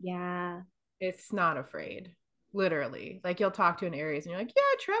 Yeah. It's not afraid. Literally. Like you'll talk to an Aries and you're like, yeah,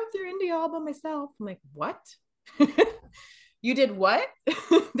 I traveled through India all by myself. I'm like, what? You did what?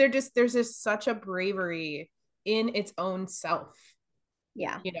 There's just such a bravery in its own self,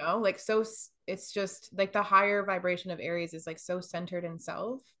 Yeah. like so it's just like the higher vibration of Aries is like so centered in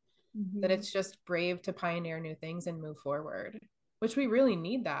self that Hmm. it's just brave to pioneer new things and move forward, which we really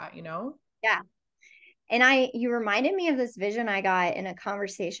need that. Yeah. And you reminded me of this vision I got in a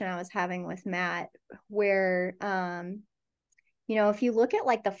conversation I was having with Matt, where, if you look at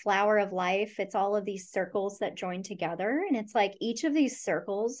like the flower of life, it's all of these circles that join together. And it's like each of these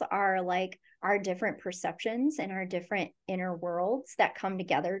circles are like our different perceptions and our different inner worlds that come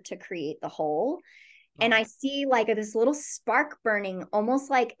together to create the whole. And Yeah. I see like this little spark burning, almost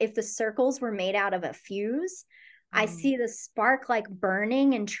like if the circles were made out of a fuse. I Mm. see the spark like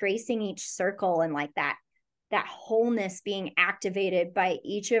burning and tracing each circle, and like that wholeness being activated by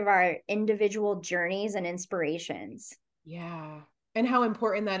each of our individual journeys and inspirations. Yeah. And how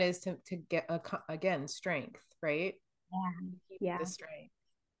important that is to get again strength, right? Yeah. Keep the Yeah. strength.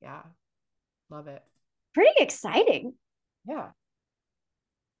 Yeah. Love it. Pretty exciting. Yeah.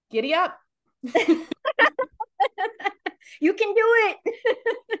 Giddy up. You You can do it.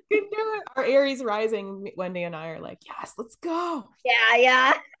 can do it. Our Aries rising, Wendy and I are like, yes, let's go. Yeah,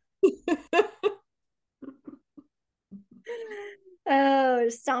 yeah. Oh,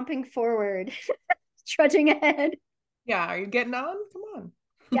 stomping forward, trudging ahead. Yeah. Are you getting on? Come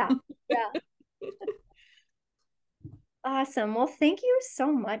Yeah, on. yeah. Awesome. Well, thank you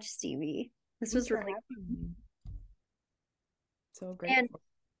so much, Stevie. This Thanks was for really having me. So and grateful.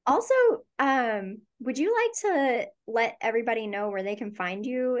 also, would you like to let everybody know where they can find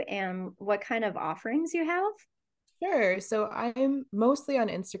you and what kind of offerings you have? Sure. So I'm mostly on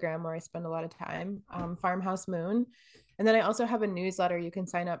Instagram where I spend a lot of time, Farmhouse Moon. And then I also have a newsletter you can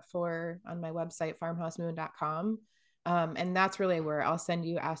sign up for on my website, farmhousemoon.com. And that's really where I'll send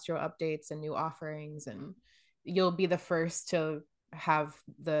you astro updates and new offerings, and you'll be the first to have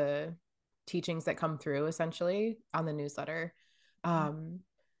the teachings that come through essentially on the newsletter. Um,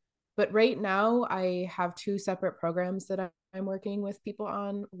 but right now, I have two separate programs that I'm working with people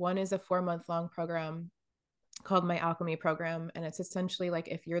on. One is a 4-month long program called my alchemy program, and it's essentially like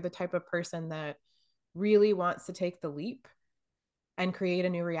if you're the type of person that really wants to take the leap and create a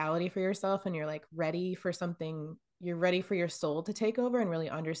new reality for yourself, and you're like ready for something, you're ready for your soul to take over and really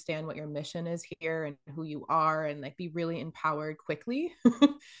understand what your mission is here and who you are, and like be really empowered quickly.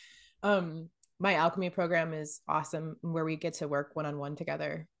 um my alchemy program is awesome, where we get to work one-on-one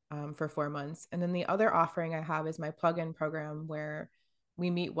together for 4 months. And then the other offering I have is my plug-in program, where we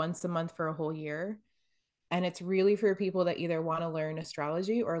meet once a month for a whole year, and it's really for people that either want to learn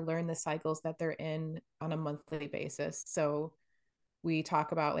astrology or learn the cycles that they're in on a monthly basis. So we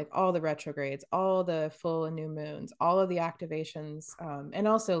talk about like all the retrogrades, all the full and new moons, all of the activations, and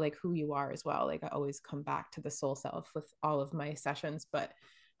also like who you are as well. Like I always come back to the soul self with all of my sessions, but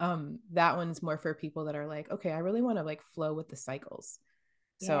that one's more for people that are like, okay, I really want to like flow with the cycles.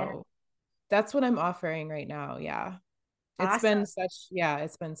 Yeah. So that's what I'm offering right now. Yeah. Awesome.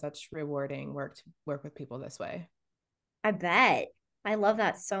 It's been such rewarding work to work with people this way. I bet. I love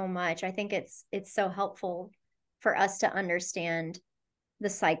that so much. I think it's so helpful for us to understand the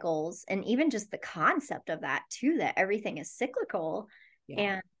cycles and even just the concept of that too, that everything is cyclical,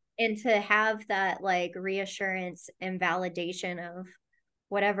 Yeah, and to have that like reassurance and validation of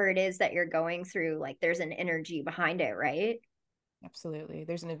whatever it is that you're going through, like there's an energy behind it, right? absolutely.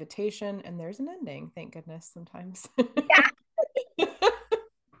 There's an invitation and there's an ending, thank goodness sometimes. Yeah.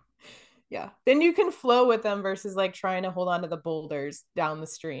 Yeah. Then you can flow with them versus like trying to hold on to the boulders down the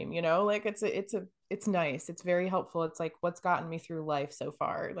stream, like it's nice. It's very helpful. It's like what's gotten me through life so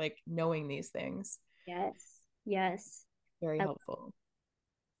far, like knowing these things. Yes. Yes. Very helpful.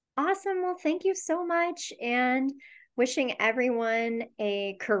 Awesome. Well, thank you so much, and wishing everyone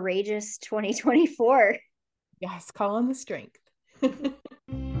a courageous 2024. Yes, call on the strength.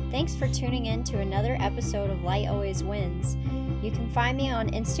 Thanks for tuning in to another episode of Light Always Wins. You can find me on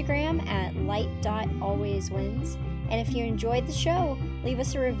Instagram at light.alwayswins. And if you enjoyed the show, leave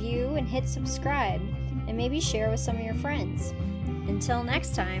us a review and hit subscribe, and maybe share with some of your friends. Until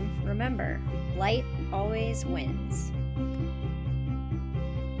next time, remember, light always wins.